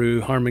 Rod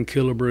Carew, Harmon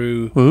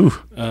Killebrew. Ooh,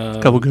 a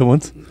couple good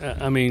ones.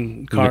 I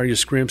mean, Karya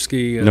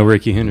Skrimsky. No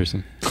Ricky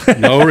Henderson.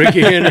 No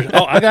Ricky Henderson.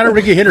 Oh, I got a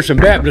Ricky Henderson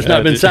bat, but it's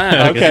not been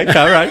signed. Okay.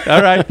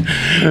 All right.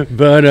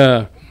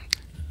 But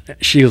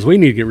she goes, we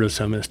need to get rid of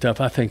some of this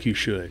stuff. I think you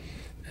should.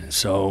 And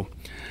so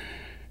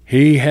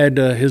he had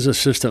his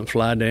assistant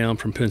fly down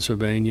from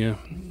Pennsylvania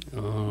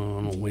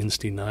on a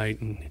Wednesday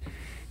night, and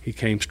he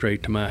came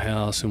straight to my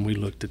house, and we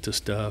looked at the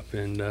stuff,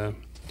 and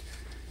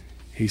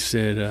he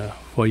said,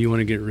 well, you want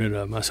to get rid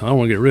of them? I said, I don't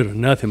want to get rid of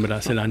nothing, but I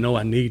said, I know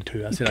I need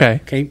to. I said, okay. I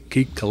can't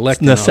keep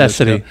collecting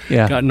necessity. all this stuff.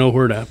 Yeah. Got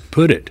nowhere to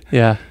put it.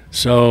 Yeah.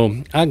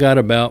 So I got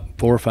about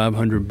 400 or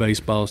 500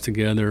 baseballs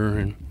together,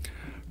 and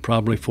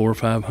probably 400 or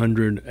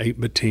 500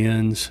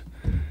 8x10s,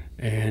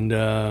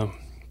 and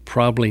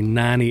probably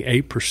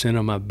 98%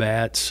 of my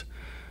bats,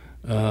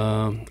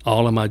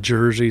 all of my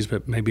jerseys,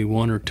 but maybe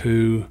one or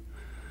two,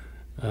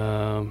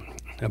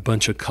 a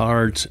bunch of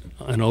cards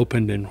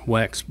unopened in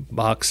wax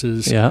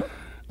boxes. Yeah.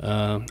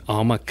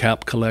 All my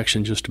cap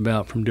collection just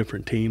about from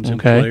different teams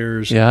and okay.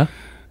 players. Yeah.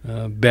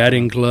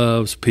 Batting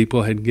gloves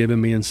people had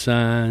given me and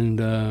signed.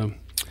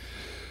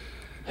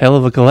 Hell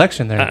of a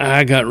collection there.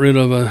 I got rid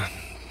of a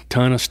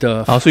ton of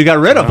stuff. Oh, so you got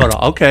rid of it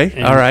all.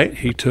 Okay. All right.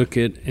 He took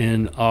it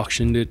and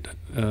auctioned it,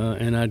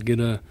 and I'd get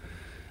a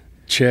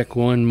check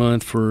one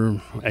month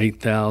for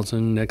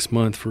 $8,000, next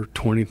month for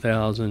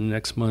 $20,000,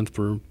 next month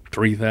for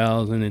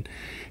 $3,000, and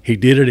he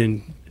did it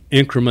in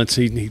increments.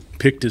 He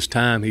picked his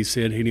time. He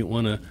said he didn't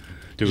want to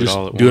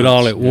do it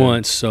all at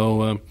once.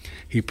 So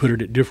he put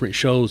it at different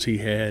shows he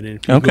had. And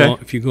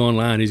if you go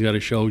online, he's got a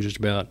show just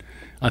about.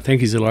 I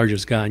think he's the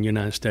largest guy in the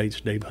United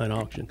States, Dave Hunt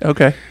Auction.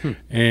 Okay.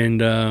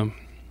 And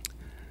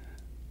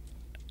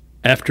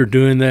after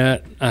doing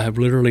that, I have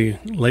literally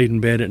laid in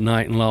bed at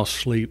night and lost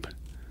sleep.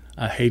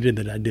 I hated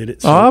that I did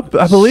it. I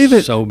believe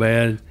it so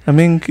bad. I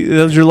mean, it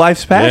was your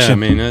life's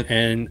passion. Yeah, I mean,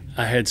 and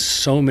I had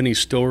so many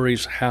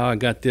stories how I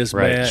got this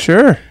bat.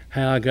 Sure.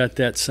 How I got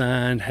that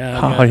signed.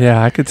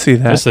 I could see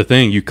that. That's the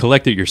thing. You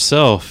collect it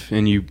yourself,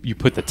 and you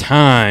put the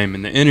time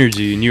and the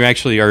energy, and you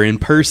actually are in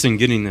person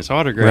getting this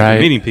autograph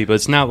and meeting people.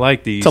 It's not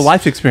like these. It's a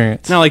life experience.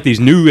 It's not like these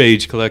new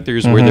age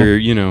collectors where they're,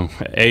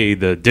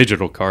 the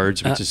digital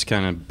cards, which is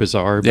kind of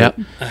bizarre. Yep.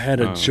 But, I had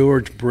a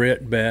George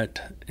Brett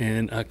bat,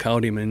 and I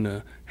caught him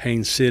in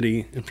Haines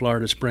City in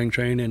Florida spring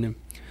training, and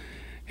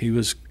he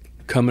was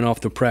coming off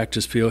the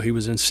practice field. He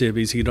was in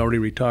civvies. He'd already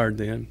retired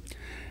then,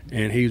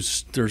 and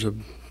there's a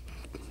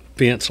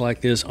fence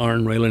like this.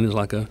 Iron railing is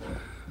like a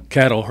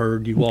cattle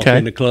herd. You walk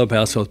in the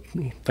clubhouse, so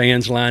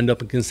fans lined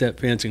up against that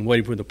fence and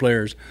waiting for the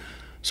players.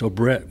 So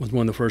Brett was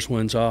one of the first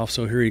ones off.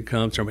 So here he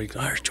comes. Everybody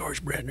goes, there's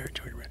George Brett. There's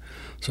George Brett.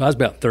 So I was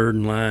about third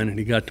in line, and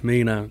he got to me,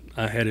 and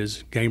I had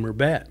his gamer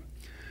bat.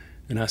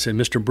 And I said,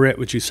 Mr. Brett,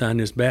 would you sign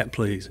this bat,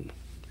 please? And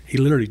he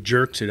literally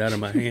jerks it out of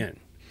my hand.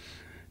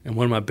 And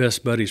one of my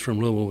best buddies from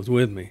Louisville was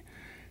with me.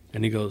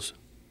 And he goes,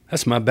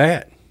 that's my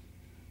bat.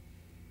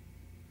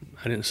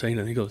 I didn't say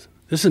anything. He goes,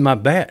 this is my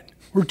bat.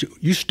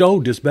 You stole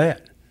this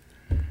bat.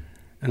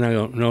 And I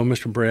go, no,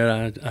 Mr.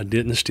 Brett, I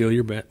didn't steal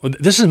your bat. Well,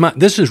 this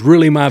is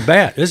really my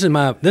bat. This is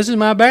my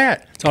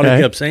bat. That's all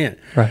he kept saying.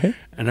 Right.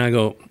 And I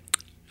go,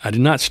 I did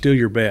not steal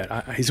your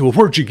bat. He said, well,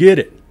 where'd you get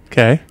it?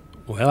 Okay.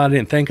 Well, I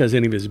didn't think it was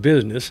any of his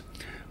business.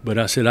 But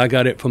I said, I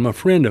got it from a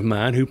friend of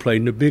mine who played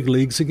in the big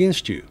leagues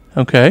against you.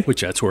 Okay.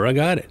 Which that's where I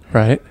got it.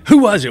 Right. Who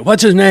was it?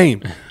 What's his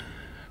name?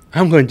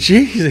 I'm going,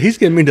 geez, he's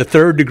giving me the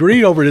third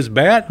degree over this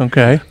bat.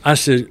 Okay. I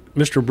said,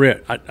 Mr.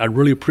 Brett, I'd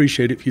really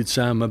appreciate it if you'd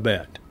sign my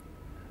bat.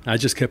 I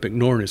just kept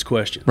ignoring his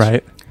questions.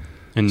 Right.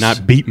 And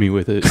not beat me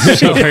with it.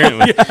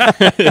 Apparently.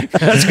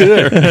 That's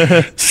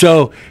good.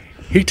 So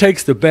he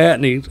takes the bat,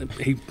 and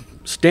he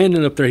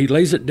standing up there, he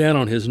lays it down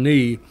on his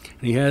knee,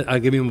 and I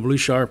give him a blue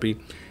Sharpie,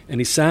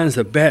 and he signs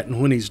the bat,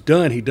 and when he's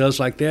done, he does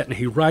like that, and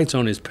he writes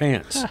on his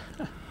pants.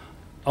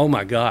 Oh,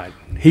 my God.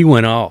 He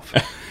went off.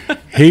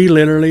 He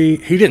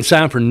didn't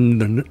sign for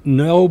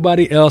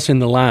nobody else in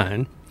the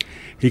line.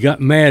 He got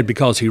mad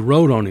because he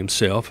wrote on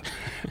himself,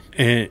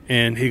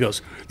 and he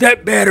goes,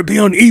 that bat will be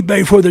on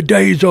eBay before the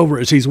day's over,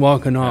 as he's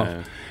walking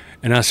off.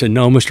 And I said,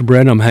 no, Mr.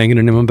 Brett, I'm hanging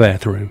it in my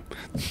bathroom.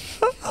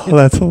 Oh,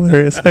 that's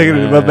hilarious. Hanging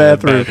it in my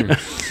bathroom.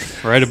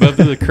 Right above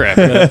the crap.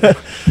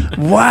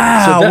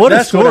 Wow, so what a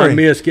that's story. What I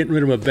miss, getting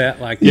rid of a bat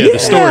like that. Yeah, the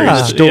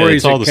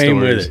stories that came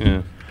with it.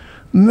 Yeah.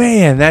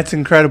 Man, that's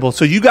incredible.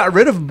 So you got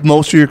rid of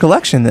most of your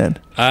collection then?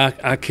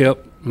 I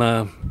kept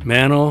my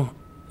Mantle,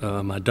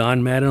 my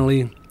Don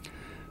Mattingly,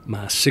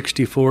 my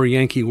 64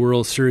 Yankee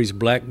World Series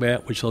black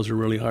bat, which those are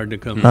really hard to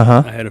come by.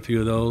 I had a few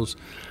of those.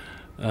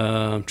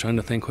 I'm trying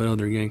to think what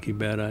other Yankee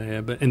bat I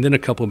have, and then a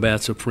couple of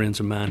bats of friends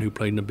of mine who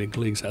played in the big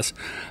leagues.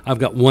 I've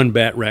got one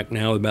bat rack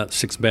now with about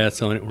 6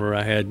 bats on it where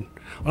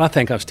I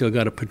think I've still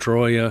got a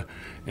Pedroia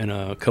and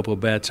a couple of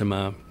bats in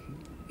my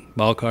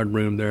ball card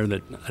room there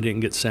that I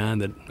didn't get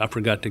signed that I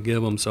forgot to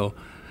give them. So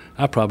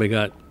I probably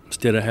got,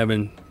 instead of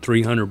having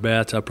 300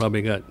 bats, I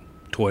probably got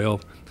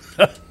 12.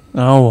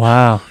 Oh,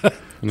 wow.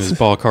 In his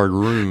ball card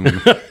room.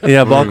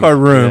 Yeah, ball card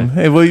room. Yeah.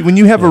 Hey, well, when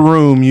you have a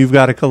room, you've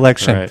got a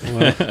collection. Right.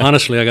 Well,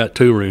 honestly, I got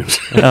 2 rooms.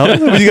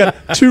 When you got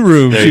 2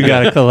 rooms, you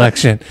got a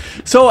collection.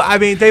 So, I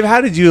mean, Dave,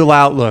 how did you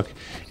allow? Look,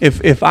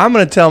 if I'm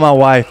going to tell my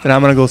wife that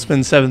I'm going to go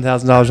spend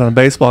 $7,000 on a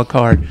baseball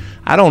card,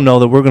 I don't know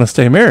that we're going to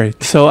stay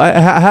married. So,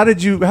 how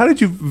did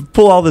you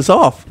pull all this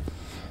off?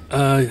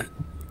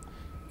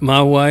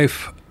 My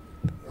wife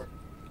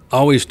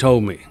always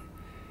told me,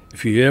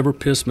 if you ever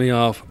piss me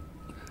off,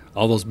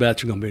 all those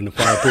bats are going to be in the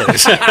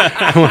fireplace.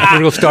 We're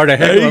going to start a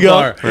heck of a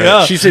fire. Right.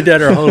 Yeah. She said that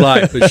her whole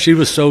life, but she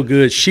was so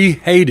good. She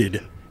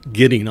hated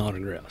getting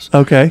autographs.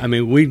 Okay. I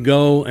mean, we'd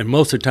go, and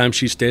most of the time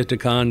she'd stay at the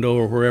condo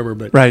or wherever,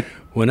 but Right.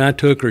 when I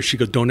took her, she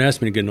goes, don't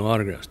ask me to get no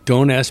autographs.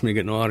 Don't ask me to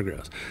get no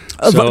autographs.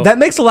 That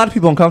makes a lot of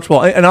people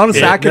uncomfortable. And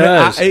honestly,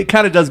 it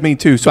kind of does me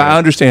too, so I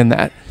understand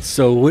that.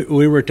 So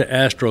we were at the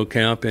Astro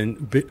camp,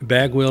 and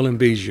Bagwell and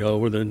Biggio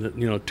were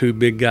the 2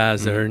 big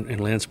guys there, and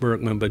Lance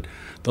Berkman, but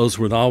those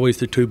were always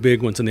the 2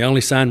 big ones, and they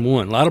only signed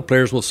 1. A lot of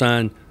players will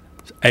sign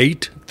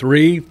 8,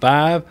 3,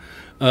 5.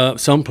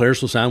 Some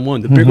players will sign 1.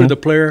 The bigger the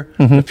player,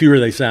 the fewer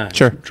they sign.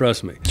 Sure.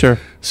 Trust me. Sure.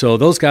 So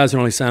those guys would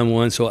only sign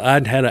 1. So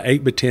I'd had an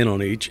 8x10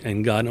 on each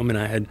and got them, and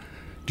I had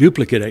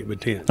duplicate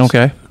 8x10s.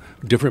 Okay.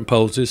 Different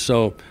poses.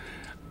 So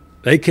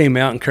they came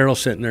out, and Carol's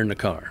sitting there in the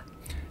car.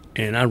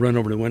 And I run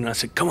over to the window. I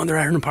said, come on, they're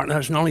out here in the park.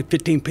 There's only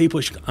 15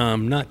 people. She goes,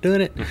 I'm not doing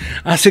it.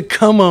 I said,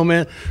 come on,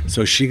 man.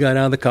 So she got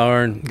out of the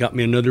car and got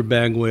me another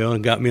Bagwell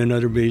and got me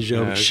another Biggio.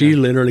 Okay. She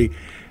literally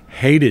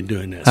hated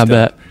doing that I stuff.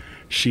 bet.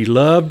 She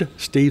loved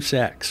Steve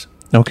Sachs.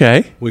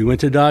 Okay. We went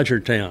to Dodger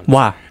Town.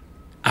 Why?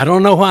 I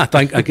don't know why.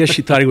 I guess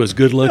she thought he was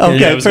good looking.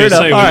 Okay, fair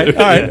enough. All right.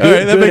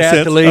 That makes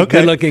sense. Athlete, Okay.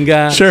 good looking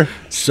guy. Sure.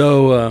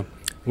 So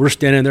we're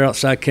standing there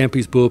outside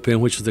Kempy's bullpen,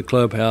 which is the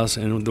clubhouse,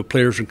 and the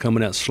players are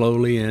coming out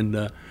slowly,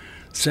 and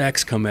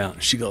Sachs come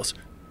out. She goes,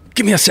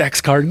 give me a Sachs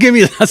card. Give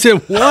me. I said,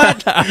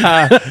 what?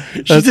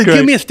 She said, great.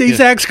 give me a Steve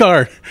Sachs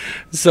card.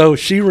 So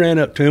she ran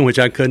up to him, which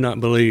I could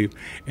not believe,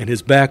 and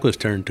his back was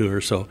turned to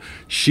her. So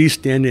she's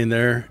standing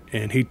there,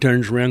 and he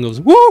turns around and goes,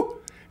 woo!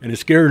 And it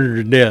scared her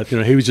to death.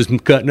 He was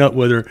just cutting up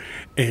with her,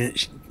 and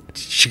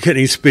she couldn't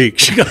even speak.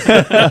 She goes,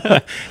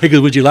 he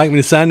goes, would you like me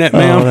to sign that,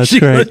 ma'am? Oh, that's she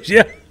great. Goes,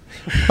 yeah.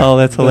 Oh,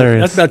 that's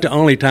hilarious. That's about the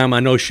only time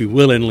I know she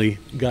willingly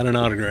got an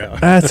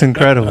autograph. That's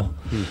incredible.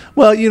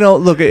 Well,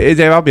 look, Dave,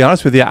 I'll be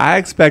honest with you. I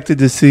expected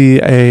to see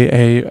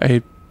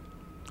a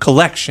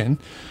collection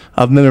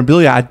of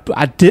memorabilia.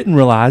 I didn't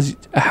realize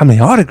how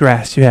many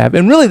autographs you have,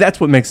 and really, that's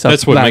what makes stuff.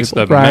 That's what makes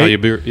the right?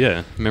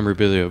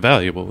 memorabilia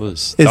valuable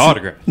is the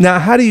autograph. Now,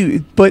 how do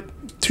you? But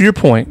to your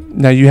point,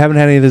 now you haven't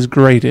had any of this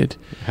graded.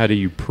 How do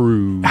you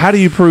prove? How do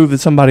you prove that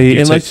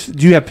somebody?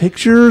 Do you have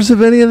pictures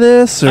of any of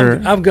this?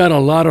 Or I've got a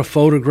lot of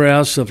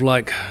photographs of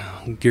like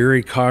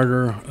Gary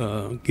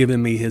Carter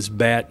giving me his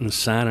bat and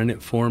signing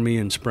it for me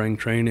in spring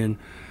training.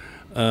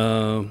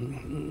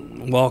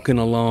 Walking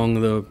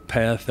along the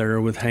path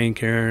there with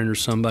Hank Aaron or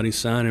somebody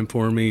signing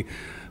for me.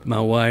 My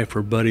wife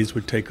or buddies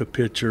would take a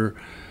picture.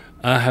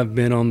 I have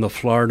been on the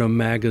Florida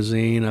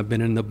Magazine. I've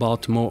been in the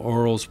Baltimore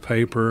Orioles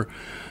paper.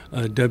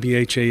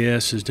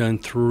 WHAS has done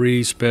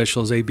 3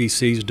 specials.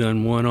 ABC's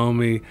done 1 on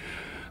me.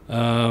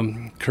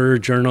 Courier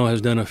Journal has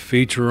done a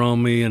feature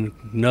on me and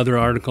another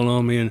article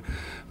on me. And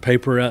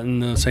paper out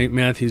in St.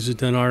 Matthews has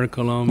done an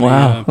article on me.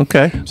 Wow.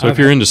 Okay. So if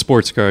you're into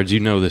sports cards, you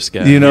know this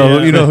guy. You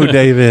know who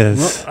Dave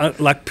is.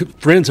 Well,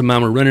 friends of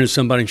mine were running into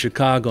somebody in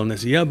Chicago, and they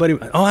said, "Yeah, buddy.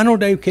 Oh, I know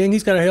Dave King.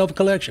 He's got a hell of a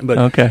collection." But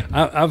okay.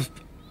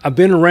 I've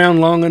been around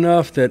long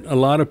enough that a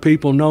lot of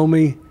people know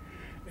me.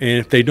 And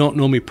if they don't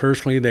know me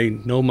personally, they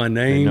know my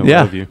name.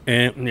 Yeah. Of you.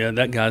 And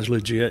that guy's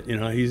legit.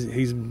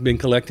 He's been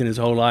collecting his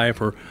whole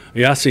life. Or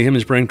I see him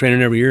in spring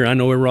training every year. I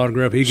know every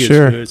autograph he gets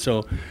to it.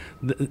 So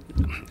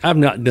I've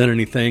not done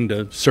anything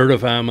to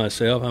certify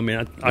myself. I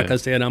mean, like I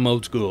said, I'm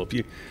old school.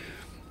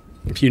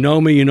 If you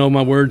know me, you know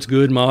my word's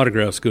good, my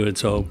autograph's good.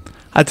 So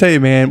I tell you,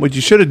 man, what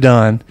you should have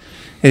done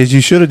is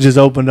you should have just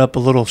opened up a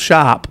little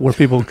shop where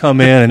people would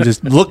come in and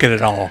just look at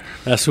it all.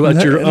 That's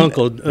what your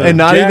uncle and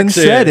not Jack even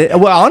said it.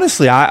 Well,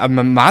 honestly,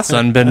 my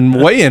son been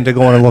way into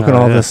going and looking at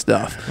all this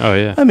stuff. Oh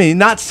yeah. I mean,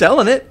 not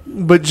selling it,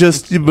 but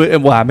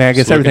I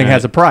guess everything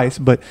has a price,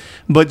 but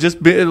just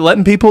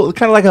letting people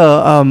kind of like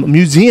a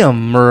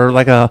museum or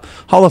like a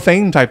Hall of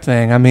Fame type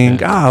thing. I mean,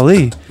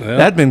 golly,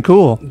 that'd been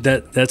cool.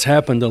 That's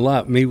happened a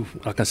lot. Me,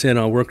 like I said,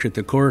 I worked at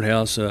the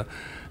courthouse.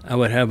 I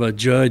would have a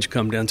judge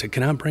come down and say,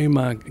 "Can I bring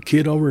my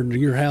kid over to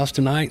your house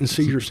tonight and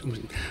see your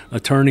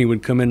attorney?"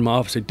 Would come in my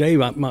office and say,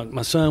 "Dave,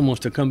 my son wants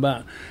to come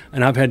by,"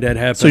 and I've had that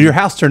happen. So your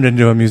house turned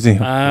into a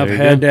museum. I've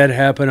had that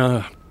happen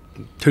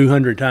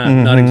 200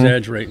 times, not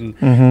exaggerating.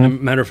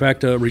 Matter of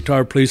fact, a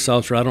retired police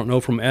officer, I don't know,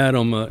 from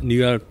Adam,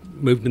 knew I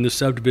moved in the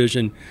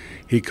subdivision.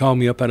 He called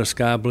me up out of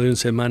Sky Blue and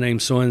said, my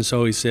name's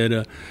so-and-so. He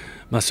said,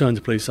 my son's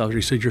a police officer.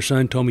 He said, your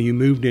son told me you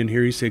moved in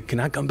here. He said, can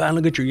I come by and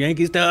look at your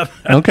Yankee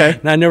stuff? Okay.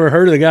 And I never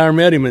heard of the guy or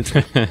met him.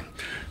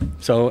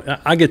 So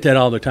I get that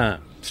all the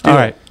time. Still. All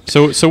right.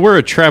 So we're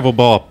a travel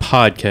ball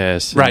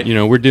podcast. Right. You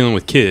know, we're dealing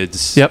with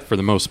kids for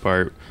the most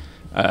part.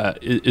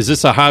 Is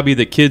this a hobby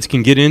that kids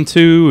can get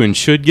into and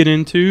should get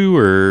into,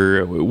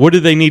 or what do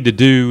they need to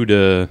do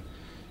to,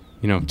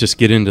 just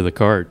get into the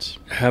cards?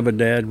 Have a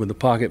dad with a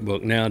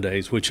pocketbook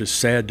nowadays, which is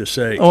sad to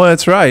say. Oh,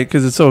 that's right,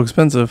 because it's so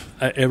expensive.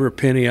 Every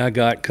penny I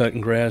got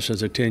cutting grass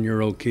as a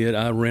 10-year-old kid,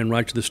 I ran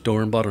right to the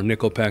store and bought a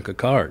nickel pack of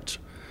cards.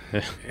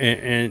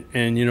 And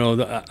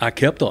I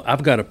kept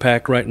I've got a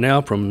pack right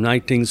now from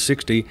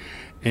 1960,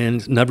 and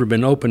it's never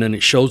been opened, and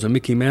it shows a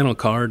Mickey Mantle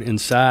card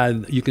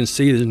inside. You can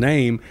see his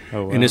name,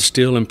 and it's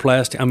still in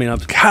plastic. I mean,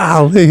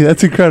 golly,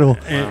 that's incredible.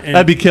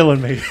 That'd be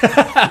killing me.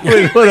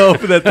 We would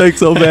open that thing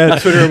so bad.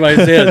 That's what everybody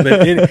says.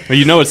 But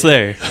it's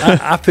there.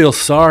 I feel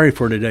sorry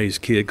for today's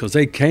kid because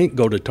they can't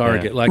go to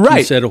Target like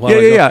you said a while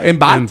ago. Yeah, and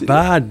buy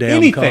a damn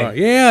anything. car.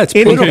 Yeah, it's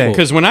pitiful.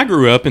 Because when I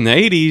grew up in the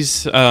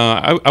 80s,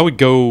 I would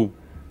go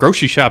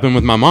grocery shopping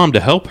with my mom to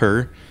help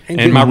her.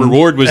 And my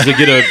reward was to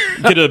get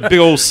a big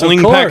old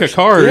sling pack of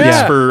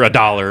cards for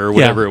 $1 or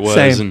whatever it was,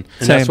 same.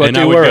 That's what and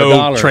they I would were,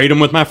 go trade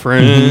them with my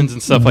friends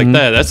and stuff like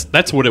that.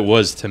 That's what it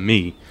was to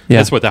me. Yeah.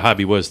 That's what the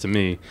hobby was to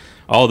me.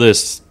 All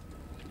this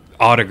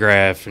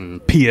autograph and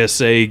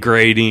PSA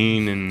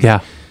grading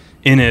and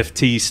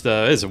NFT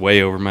stuff is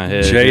way over my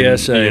head.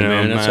 JSA, and,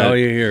 man, that's all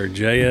you hear.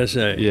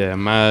 JSA. Yeah,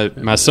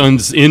 my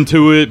son's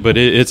into it, but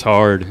it's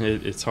hard.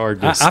 It's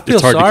hard. I feel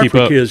sorry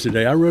for kids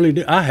today. I really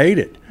do. I hate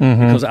it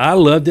because I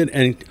loved it,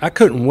 and I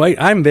couldn't wait.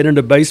 I invented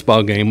a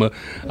baseball game.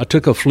 I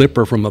took a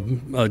flipper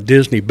from a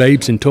Disney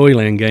Babes in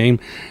Toyland game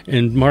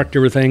and marked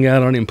everything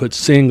out on it and put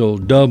single,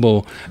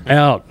 double,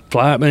 out,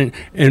 fly,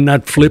 and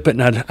I'd flip it,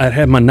 and I'd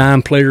have my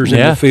 9 players in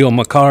the field,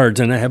 my cards,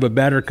 and I'd have a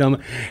batter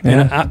come.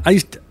 And I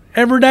used to,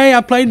 every day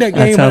I played that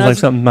game. That sounds like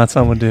something my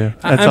son would do.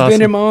 That's I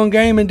invented my own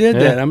game and did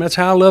that. I mean, that's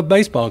how I love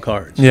baseball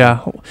cards.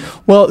 Yeah.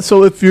 Well, so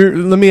let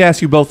me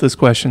ask you both this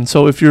question.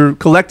 So if you're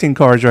collecting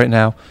cards right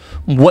now,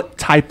 what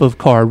type of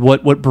card,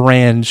 what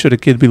brand should a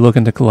kid be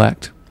looking to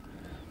collect?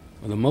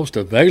 Well, the most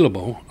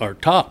available are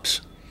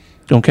Topps.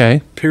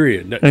 Okay.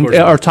 Period. And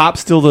are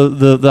Topps still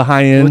the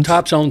high end? Well,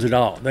 Topps owns it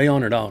all. They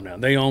own it all now.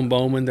 They own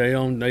Bowman. They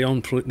own. They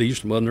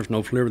used to. Well, there's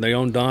no Fliver. They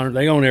own Donner.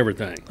 They own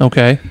everything.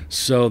 Okay.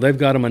 So they've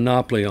got a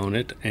monopoly on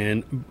it,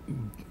 and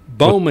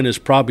Bowman is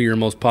probably your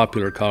most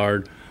popular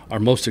card, or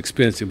most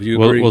expensive. Do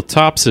you agree? Well,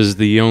 Topps is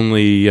the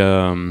only.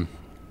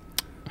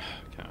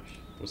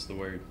 What's the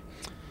word?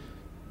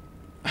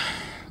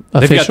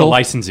 They've got the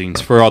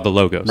licensings for all the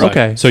logos.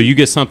 Okay. So you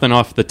get something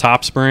off the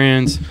Topps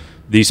brands.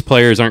 These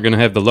players aren't going to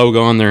have the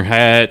logo on their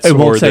hats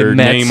or their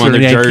name on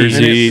their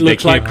jersey. They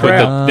can't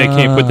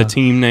put the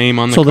team name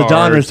on the card. So the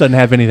Donruss doesn't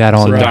have any of that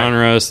on there. Right.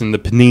 Donruss and the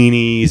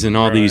Paninis and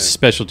all these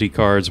specialty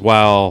cards,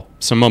 while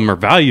some of them are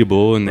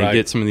valuable and they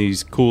get some of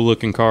these cool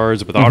looking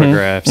cards with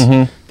autographs,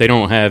 they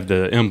don't have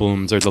the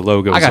emblems or the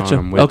logos on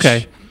them. Which,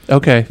 okay.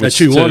 That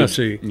you want to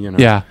see.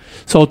 Yeah.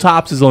 So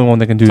Topps is the only one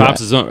that can do Topps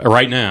that. Topps is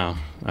right now.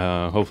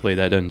 Hopefully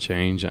that doesn't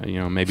change.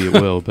 Maybe it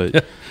will,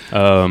 but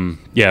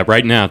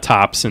right now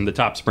Topps and the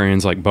Topps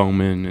brands like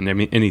Bowman and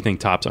anything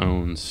Topps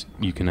owns,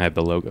 you can have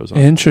the logos on.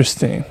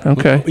 Interesting.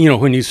 Okay.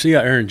 When you see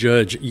an Aaron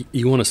Judge,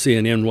 you want to see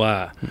an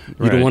NY.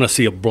 You don't want to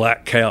see a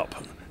black cap.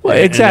 Well,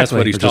 exactly. And that's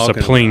what he's just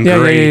talking a plain about.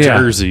 gray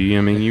jersey.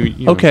 I mean,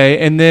 you okay,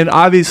 and then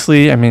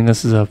obviously,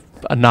 this is a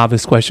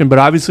novice question, but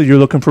obviously you're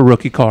looking for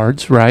rookie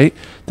cards, right?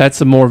 That's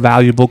the more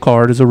valuable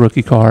card, is a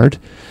rookie card.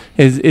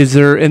 Is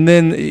there? And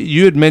then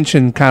you had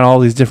mentioned kind of all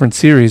these different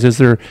series. Is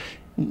there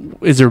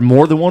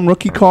more than one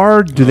rookie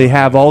card? Do they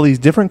have all these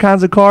different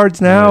kinds of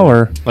cards now,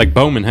 or like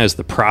Bowman has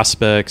the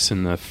prospects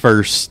and the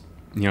first,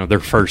 their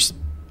first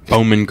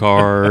Bowman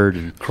card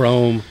and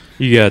chrome.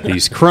 You got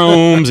these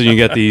chromes and you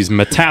got these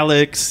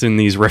metallics and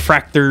these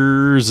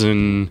refractors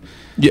and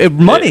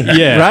money.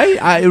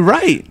 Right.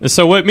 Right.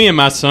 So what me and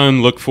my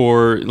son look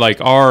for, like,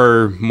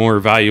 are more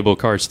valuable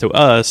cards to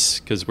us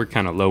because we're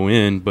kind of low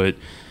end, but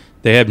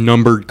they have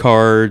numbered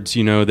cards.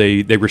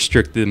 They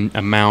restrict the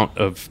amount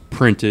of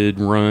printed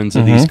runs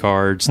of these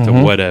cards to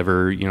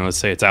whatever. Let's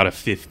say it's out of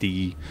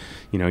 50.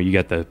 You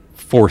got the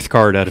 4th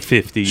card out of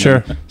 50.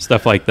 Sure.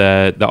 Stuff like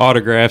that. The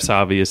autographs,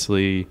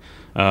 obviously.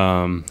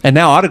 And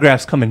now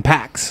autographs come in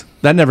packs.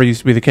 That never used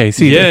to be the case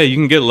either. Yeah, you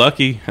can get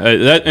lucky.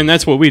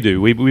 That's what we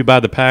do. We buy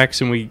the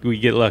packs and we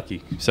get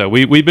lucky. So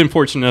we've been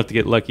fortunate enough to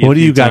get lucky. What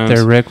do you got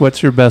there, Rick?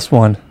 What's your best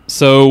one?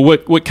 So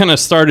what kind of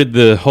started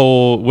the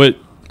whole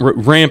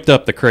ramped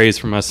up the craze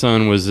for my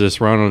son was this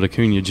Ronald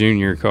Acuna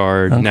Jr.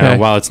 card. Okay. Now,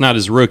 while it's not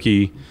his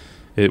rookie,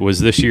 it was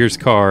this year's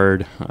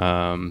card.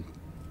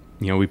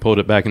 We pulled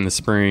it back in the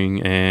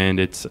spring,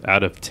 and it's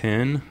out of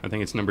 10. I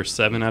think it's number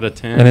 7 out of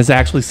 10. And it's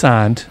actually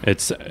signed.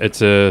 It's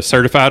a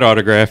certified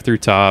autograph through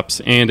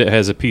Topps, and it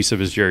has a piece of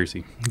his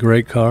jersey.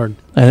 Great card.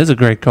 That is a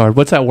great card.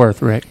 What's that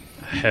worth, Rick?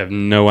 have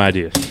no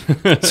idea.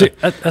 See,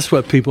 that's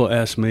what people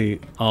ask me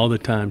all the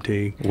time,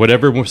 T.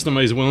 Whatever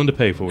somebody's willing to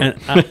pay for. And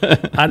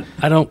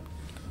I don't.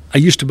 I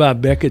used to buy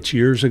Beckett's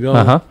years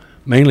ago,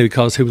 mainly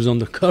because he was on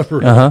the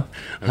cover,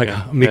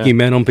 like Mickey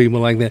Mantle, people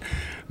like that.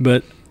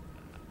 But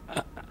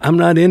I'm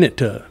not in it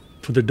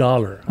for the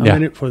dollar. I'm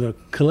in it for the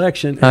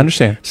collection. I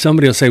understand.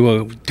 Somebody will say,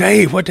 "Well,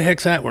 Dave, what the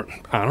heck's that worth?"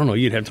 I don't know.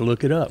 You'd have to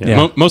look it up.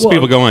 Yeah. Most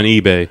people go on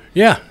eBay.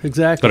 Yeah,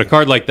 exactly. But a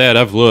card like that,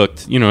 I've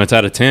looked. It's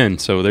out of 10,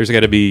 so there's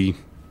got to be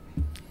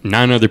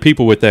 9 other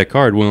people with that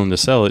card willing to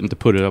sell it and to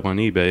put it up on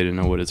eBay to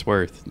know what it's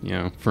worth.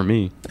 For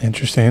me.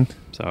 Interesting.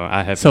 So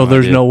I have. So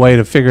there's no way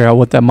to figure out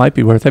what that might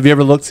be worth. Have you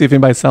ever looked to see if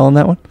anybody's selling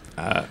that one?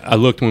 I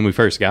looked when we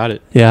first got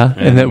it. Yeah,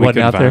 and that wasn't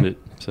out there.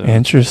 So.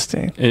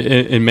 Interesting.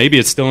 And maybe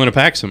it's still in a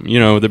pack.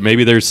 That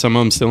maybe there's some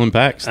of them still in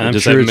packs. I'm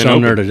sure it's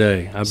on there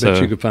today. I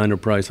bet you could find a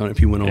price on it if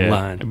you went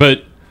online.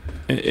 But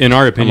in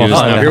our opinion, it's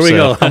not here we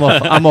go.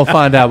 I'm gonna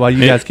find out while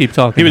you guys keep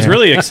talking. He was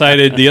really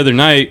excited the other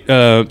night.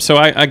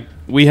 So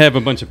we have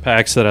a bunch of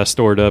packs that I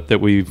stored up that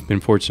we've been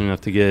fortunate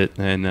enough to get.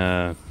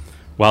 And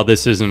while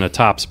this isn't a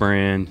Topps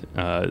brand,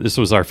 this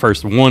was our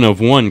first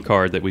 1-of-1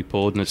 card that we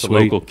pulled, and it's a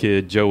local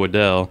kid, Joe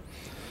Waddell,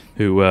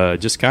 who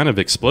just kind of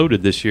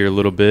exploded this year a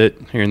little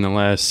bit here in the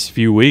last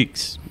few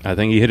weeks. I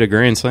think he hit a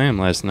grand slam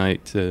last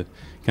night to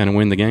kind of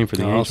win the game for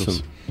the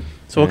Angels.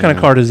 So what kind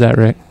of card is that,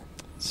 Rick?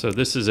 So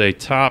this is a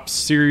Topps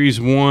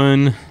Series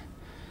 1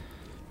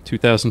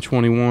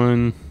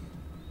 2021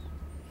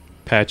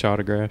 patch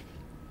autograph.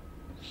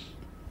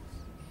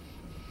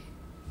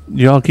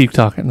 Y'all keep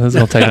talking. This is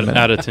going to take a minute.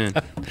 Out of 10.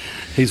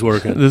 He's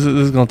working. This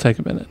is going to take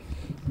a minute.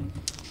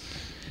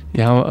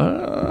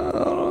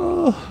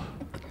 Yeah.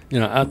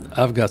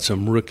 I've got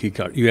some rookie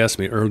cards. You asked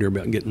me earlier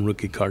about getting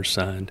rookie cards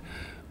signed.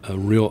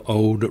 Real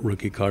old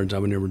rookie cards I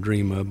would never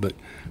dream of. But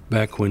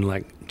back when,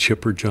 like,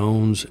 Chipper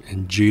Jones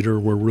and Jeter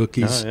were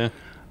rookies,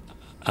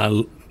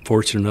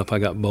 fortunate enough I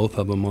got both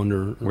of them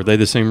under. Were they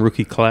the same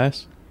rookie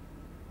class?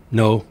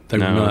 No, they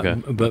were not.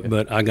 Okay.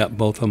 But I got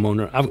both of them on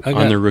there. I got,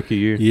 on their rookie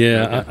year?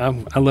 Yeah.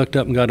 Okay. I looked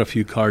up and got a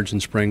few cards in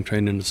spring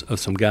training of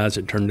some guys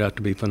that turned out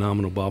to be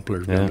phenomenal ball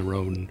players down the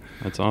road. And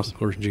that's awesome. Of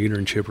course, Jeter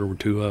and Chipper were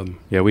 2 of them.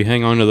 Yeah, we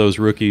hang on to those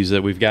rookies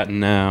that we've gotten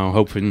now,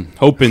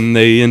 hoping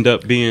they end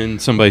up being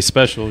somebody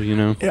special,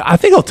 Yeah, I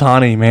think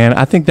Ohtani, man.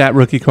 I think that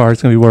rookie card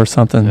is going to be worth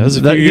something. That was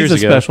a few years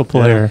He's a ago. special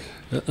player.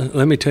 Yeah.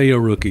 Let me tell you a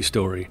rookie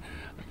story.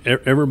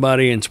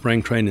 Everybody in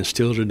spring training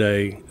still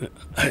today,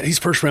 he's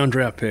first-round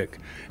draft pick,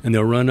 and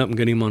they'll run up and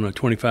get him on a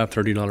 $25,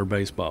 $30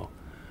 baseball.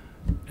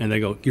 And they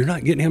go, "You're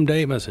not getting him,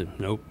 Dave?" I said,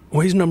 "Nope."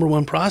 "Well, he's number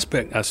 1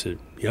 prospect." I said,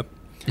 "Yep."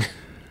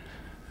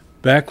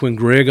 Back when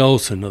Greg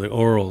Olson of the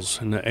Orioles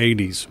in the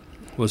 80s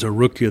was a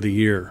Rookie of the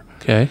Year,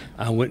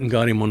 I went and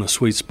got him on a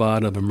sweet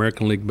spot of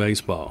American League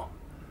Baseball.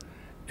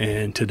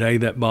 And today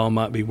that ball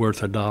might be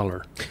worth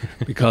 $1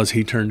 because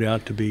he turned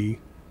out to be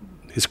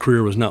 – his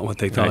career was not what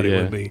they thought it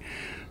would be.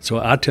 So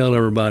I tell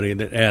everybody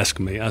that ask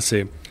me, I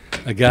say,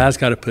 a guy's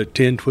got to put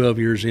 10, 12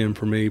 years in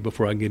for me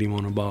before I get him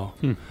on a ball.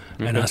 Okay.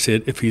 And I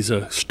said, if he's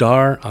a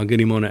star, I'll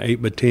get him on an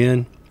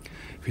 8x10.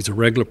 If he's a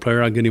regular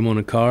player, I'll get him on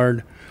a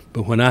card.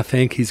 But when I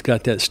think he's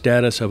got that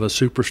status of a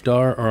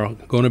superstar or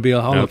going to be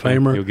a Hall of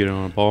Famer, you'll get him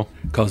on a ball.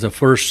 Because the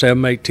first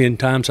 7, 8, 10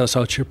 times I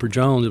saw Chipper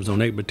Jones, it was on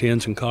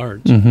 8x10s and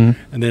cards. And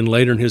then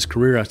later in his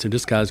career, I said,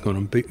 this guy's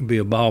going to be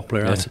a ball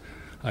player. I said,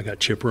 I got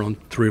Chipper on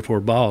 3 or 4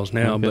 balls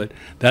now, but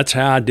that's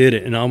how I did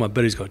it. And all my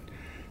buddies go,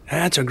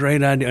 "That's a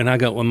great idea." And I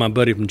got one, my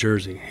buddy from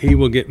Jersey. He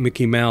will get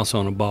Mickey Mouse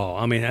on a ball.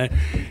 I mean,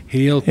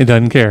 he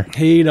doesn't care.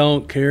 He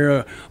don't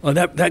care.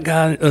 That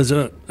guy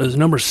is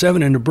number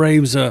 7 in the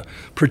Braves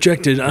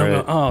projected.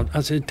 Right.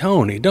 I said,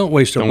 "Tony, don't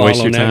waste a ball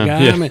on that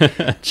guy." Yeah. I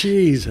mean,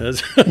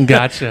 Jesus.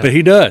 Gotcha. But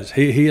he does.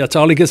 He that's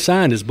all he gets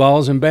signed is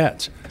balls and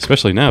bats.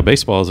 Especially now,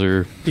 baseballs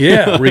are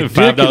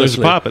ridiculous $5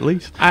 a pop at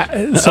least.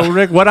 So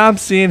Rick, what I'm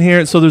seeing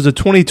here, so there's a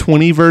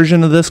 2020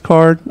 version of this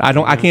card.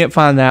 I can't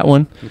find that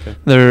one. Okay.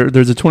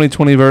 There's a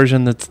 2020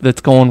 version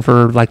that's going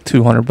for like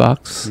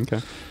 $200. Okay.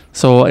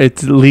 So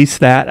it's at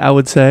least that, I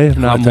would say, if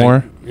not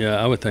more.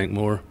 I would think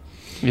more.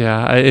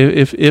 Yeah,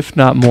 if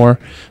not more.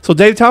 So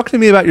Dave, talk to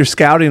me about your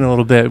scouting a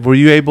little bit. Were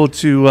you able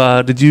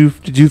to? Did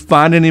you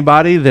find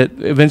anybody that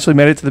eventually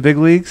made it to the big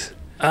leagues?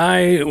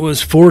 I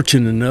was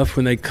fortunate enough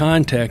when they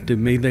contacted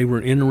me, they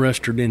were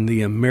interested in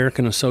the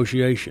American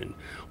Association,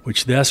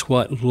 which that's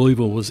what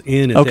Louisville was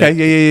in. At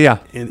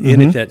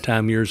that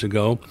time years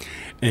ago,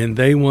 and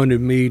they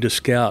wanted me to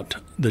scout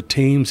the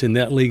teams in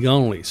that league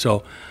only.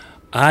 So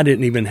I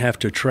didn't even have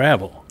to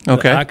travel.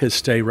 Okay. I could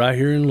stay right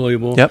here in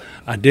Louisville. Yep.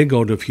 I did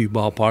go to a few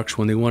ballparks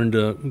when they wanted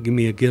to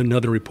give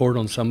another report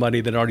on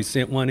somebody that already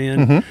sent one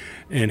in,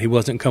 and he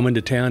wasn't coming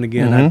to town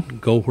again. I'd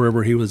go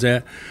wherever he was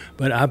at.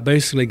 But I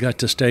basically got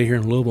to stay here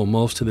in Louisville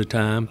most of the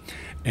time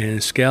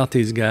and scout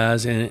these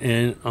guys.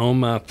 And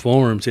on my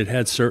forms, it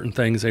had certain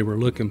things they were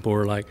looking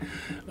for, like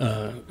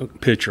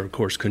pitcher, of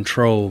course,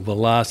 control,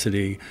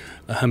 velocity,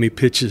 how many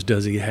pitches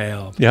does he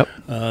have? Yep.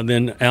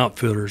 Then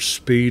outfielders,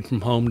 speed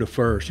from home to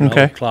first.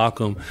 Okay. Clock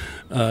them.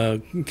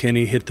 can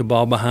he hit the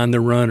ball behind the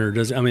runner?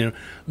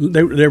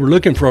 They were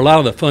looking for a lot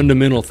of the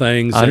fundamental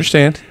things. I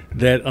understand.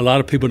 That a lot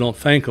of people don't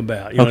think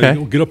about. You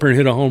know, get up there and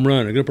hit a home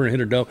run, or get up there and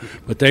hit a double.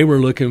 But they were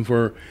looking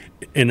for,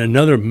 and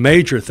another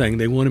major thing,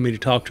 they wanted me to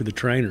talk to the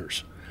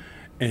trainers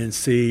and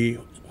see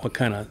what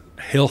kind of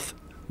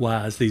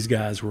health-wise these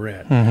guys were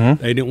at.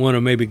 Mm-hmm. They didn't want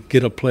to maybe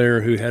get a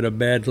player who had a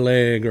bad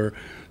leg or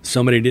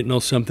somebody didn't know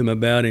something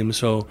about him.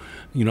 So,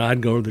 you know,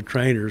 I'd go to the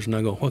trainers and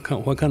I go,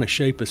 what kind of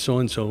shape is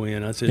so-and-so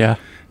in? I said,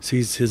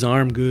 is his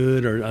arm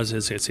good? Or I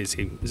said, is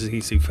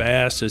he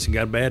fast? Has he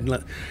got a bad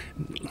leg?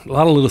 A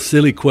lot of little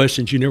silly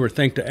questions you never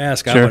think to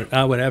ask. Sure.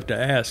 I would have to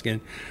ask.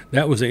 And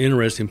that was the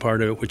interesting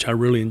part of it, which I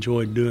really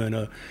enjoyed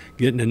doing,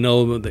 getting to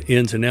know the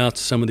ins and outs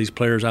of some of these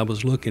players I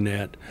was looking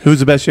at. Who's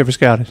the best you ever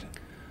scouted?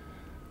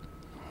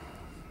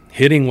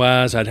 Hitting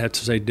wise, I'd have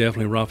to say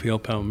definitely Rafael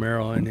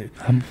Palmeiro. And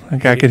that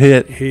guy could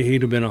hit.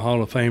 He'd have been a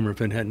Hall of Famer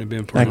if it hadn't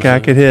been for that guy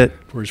could hit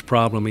for his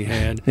problem he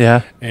had.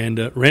 Yeah.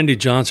 And Randy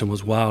Johnson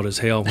was wild as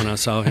hell when I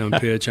saw him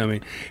pitch. I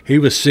mean, he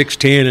was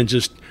 6'10" and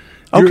just.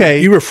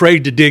 You were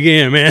afraid to dig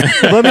in, man.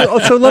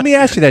 Let me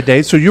ask you that,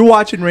 Dave. So you're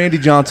watching Randy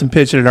Johnson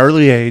pitch at an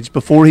early age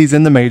before he's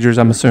in the majors,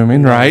 I'm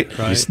assuming, right?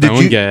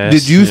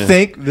 Did you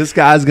think this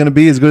guy's going to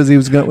be as good as he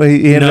ended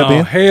up being?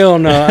 No, hell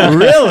no.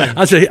 Really?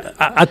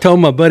 I told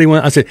my buddy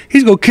I said,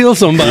 he's going to kill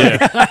somebody.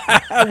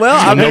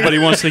 Well, nobody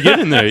wants to get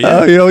in there.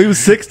 Yeah. He was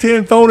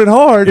 6'10", throwing it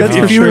hard.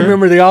 If you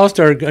remember the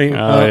All-Star game,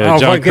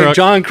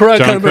 John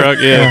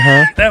Kruk.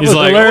 Yeah. That was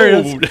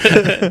hilarious.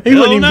 He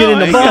wouldn't even get in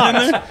the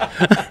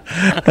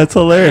box. That's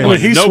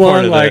hilarious. He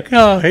swung like,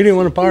 he didn't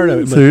want a part of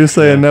it. So you're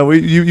saying,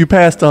 you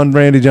passed on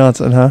Randy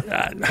Johnson, huh?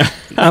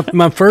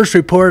 My first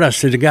report, I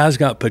said, the guy's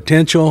got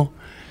potential.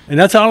 And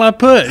that's all I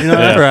put. You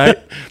know, right.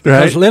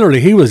 Because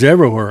literally he was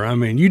everywhere. I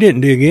mean, you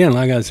didn't dig in,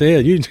 like I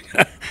said.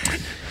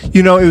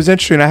 You know, it was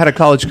interesting. I had a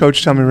college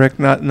coach tell me, Rick,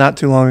 not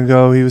too long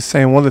ago, he was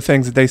saying one of the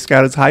things that they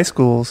scout as high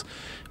schools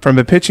from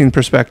a pitching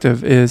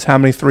perspective is how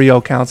many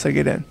 3-0 counts they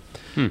get in.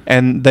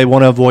 And they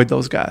want to avoid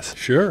those guys.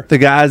 Sure. The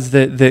guys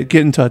that get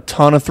into a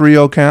ton of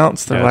 3-0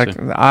 counts, they're like,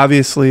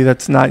 obviously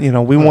that's not,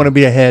 we want to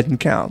be ahead in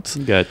counts.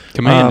 You got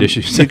command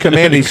issues.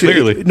 Command issues.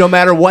 Clearly. No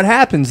matter what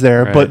happens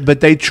there,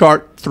 but they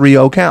chart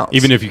 3-0 counts.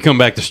 Even if you come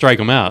back to strike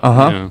them out.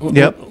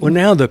 Yep. Well,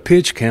 now the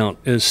pitch count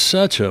is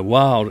such a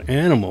wild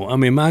animal. I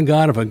mean, my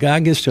God, if a guy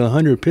gets to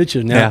 100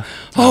 pitches now,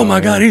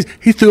 my God,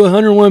 he threw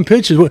 101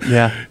 pitches.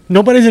 Yeah.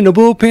 Nobody's in the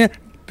bullpen.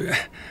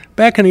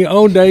 Back in the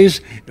old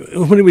days,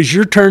 when it was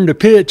your turn to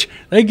pitch,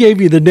 they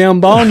gave you the damn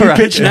ball and you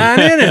pitched 9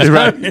 innings.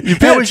 Right.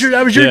 That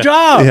was your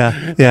job.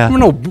 Yeah. There was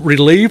no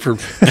relief or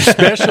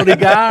specialty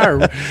guy.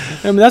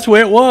 That's the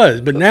way it was.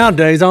 But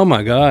nowadays, oh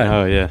my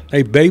God,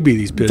 they baby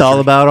these pitchers. It's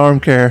all about arm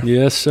care.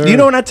 Yes, sir. You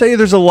know, and I tell you,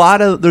 there's a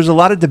lot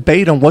of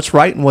debate on what's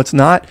right and what's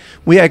not.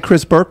 We had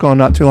Chris Burke on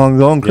not too long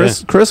ago, and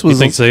Chris was. He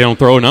thinks they don't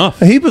throw enough.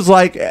 He was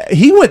like,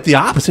 he went the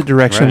opposite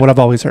direction. What I've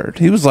always heard,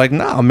 he was like,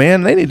 "No,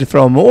 man, they need to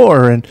throw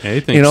more." And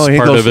he thinks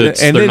part of it.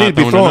 And they need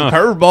to be throwing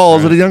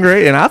curveballs at a younger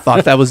age. And I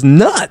thought that was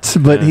nuts.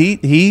 But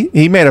he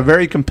made a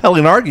very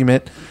compelling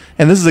argument.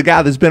 And this is a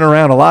guy that's been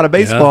around a lot of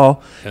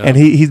baseball. And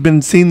he's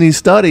been seeing these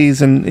studies.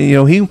 And,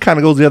 he kind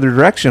of goes the other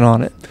direction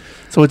on it.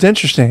 So it's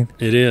interesting.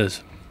 It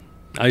is.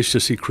 I used to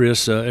see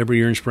Chris every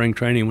year in spring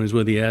training when he was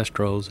with the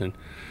Astros. And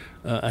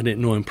I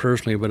didn't know him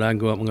personally, but I'd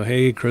go up and go,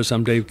 "Hey, Chris,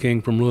 I'm Dave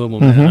King from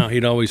Louisville." Man,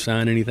 he'd always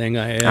sign anything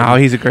I had. Oh,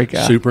 he's a great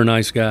guy. Super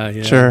nice guy.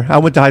 Yeah. Sure. I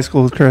went to high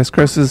school with Chris.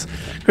 Chris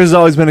has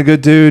always been a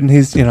good dude, and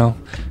he's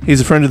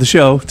a friend of the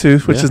show too,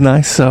 which is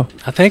nice. So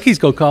I think he's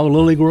going to call the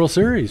Little League World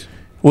Series.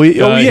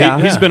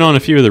 He's been on a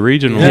few of the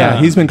regional.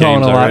 Yeah, he's been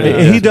calling a lot.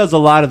 He does a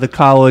lot of the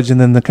college and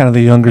then the kind of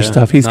the younger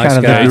stuff. He's nice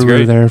kind of the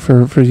guru there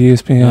for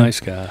ESPN. Nice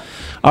guy.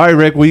 All right,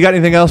 Rick. Well, you got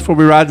anything else before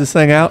we ride this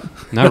thing out?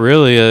 Not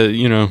really.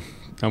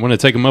 I want to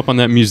take him up on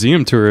that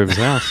museum tour of his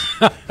house.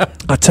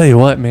 I'll tell you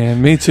what,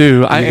 man. Me too.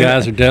 You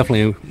guys are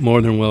definitely more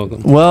than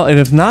welcome. Well, and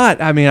if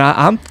not, I mean,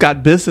 I'm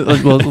got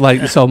business.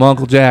 So my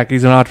Uncle Jack,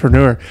 he's an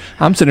entrepreneur.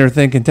 I'm sitting there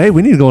thinking, "Hey,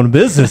 we need to go into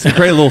business and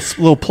create a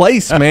little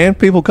place, man.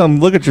 People come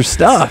look at your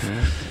stuff."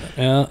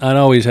 I'd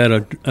always had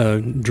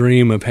a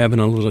dream of having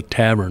a little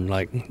tavern,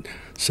 like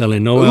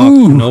selling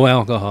no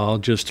alcohol,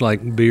 just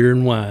like beer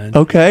and wine.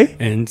 Okay.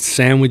 And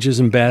sandwiches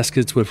and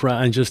baskets with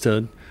fries, and just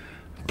a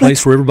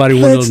place where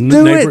everybody wanted to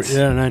neighbor.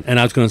 Yeah, and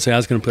I was going to say I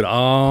was going to put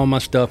all my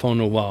stuff on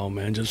the wall,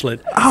 man. Just let.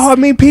 Oh, I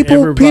mean,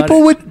 people would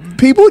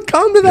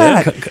come to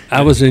that. Yeah,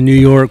 I was in New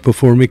York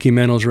before Mickey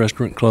Mantle's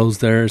restaurant closed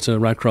there. It's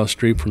right across the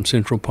street from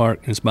Central Park.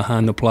 It's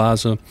behind the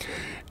plaza.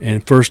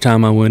 And first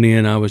time I went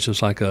in, I was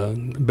just like a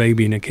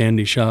baby in a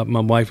candy shop. My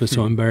wife was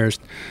so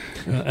embarrassed.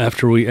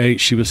 After we ate,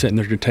 she was sitting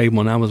there at the table,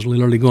 and I was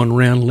literally going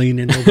around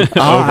leaning over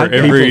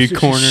every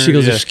corner. She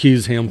goes,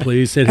 "Excuse him,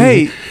 please." Said,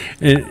 "Hey,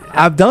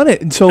 I've done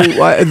it." And so,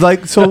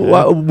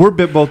 we're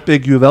both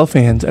big U of L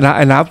fans, and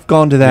I've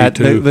gone to that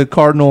the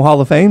Cardinal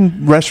Hall of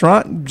Fame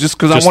restaurant just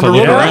because I want to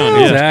look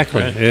around.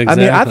 Exactly. I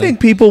mean, I think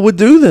people would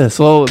do this.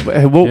 Well,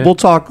 we'll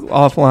talk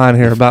offline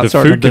here about the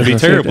starting food a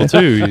business. Could be terrible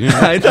too.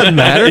 It doesn't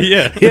matter.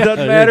 It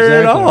doesn't matter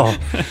at all.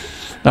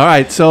 All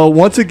right. So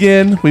once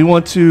again, we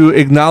want to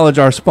acknowledge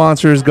our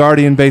sponsors,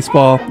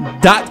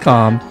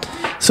 GuardianBaseball.com.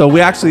 So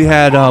we actually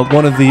had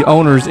one of the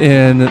owners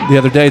in the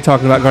other day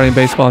talking about Guardian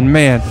Baseball, and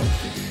man,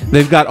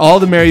 they've got all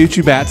the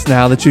Mariucci bats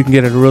now that you can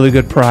get at a really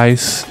good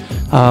price.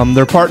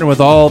 They're partnering with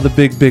all the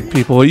big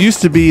people. It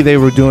used to be they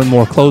were doing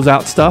more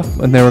closeout stuff,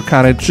 and they were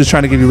kind of just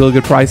trying to give you really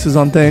good prices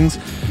on things.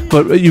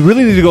 But you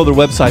really need to go to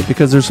their website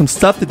because there's some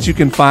stuff that you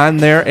can find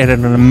there at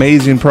an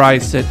amazing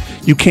price that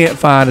you can't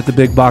find at the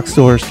big box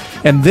stores.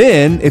 And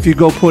then if you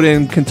go put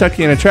in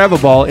Kentuckiana Travel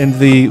Ball in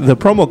the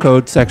promo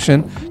code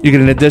section, you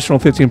get an additional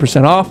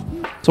 15% off.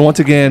 So once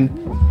again,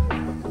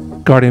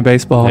 Guardian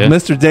Baseball. Yeah.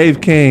 Mr.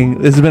 Dave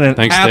King, this has been an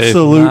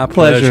absolute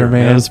pleasure,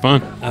 man. Yeah, it was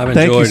fun. I've enjoyed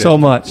Thank you so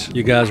much.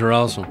 You guys are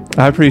awesome.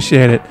 I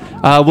appreciate it.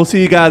 We'll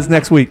see you guys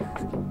next week.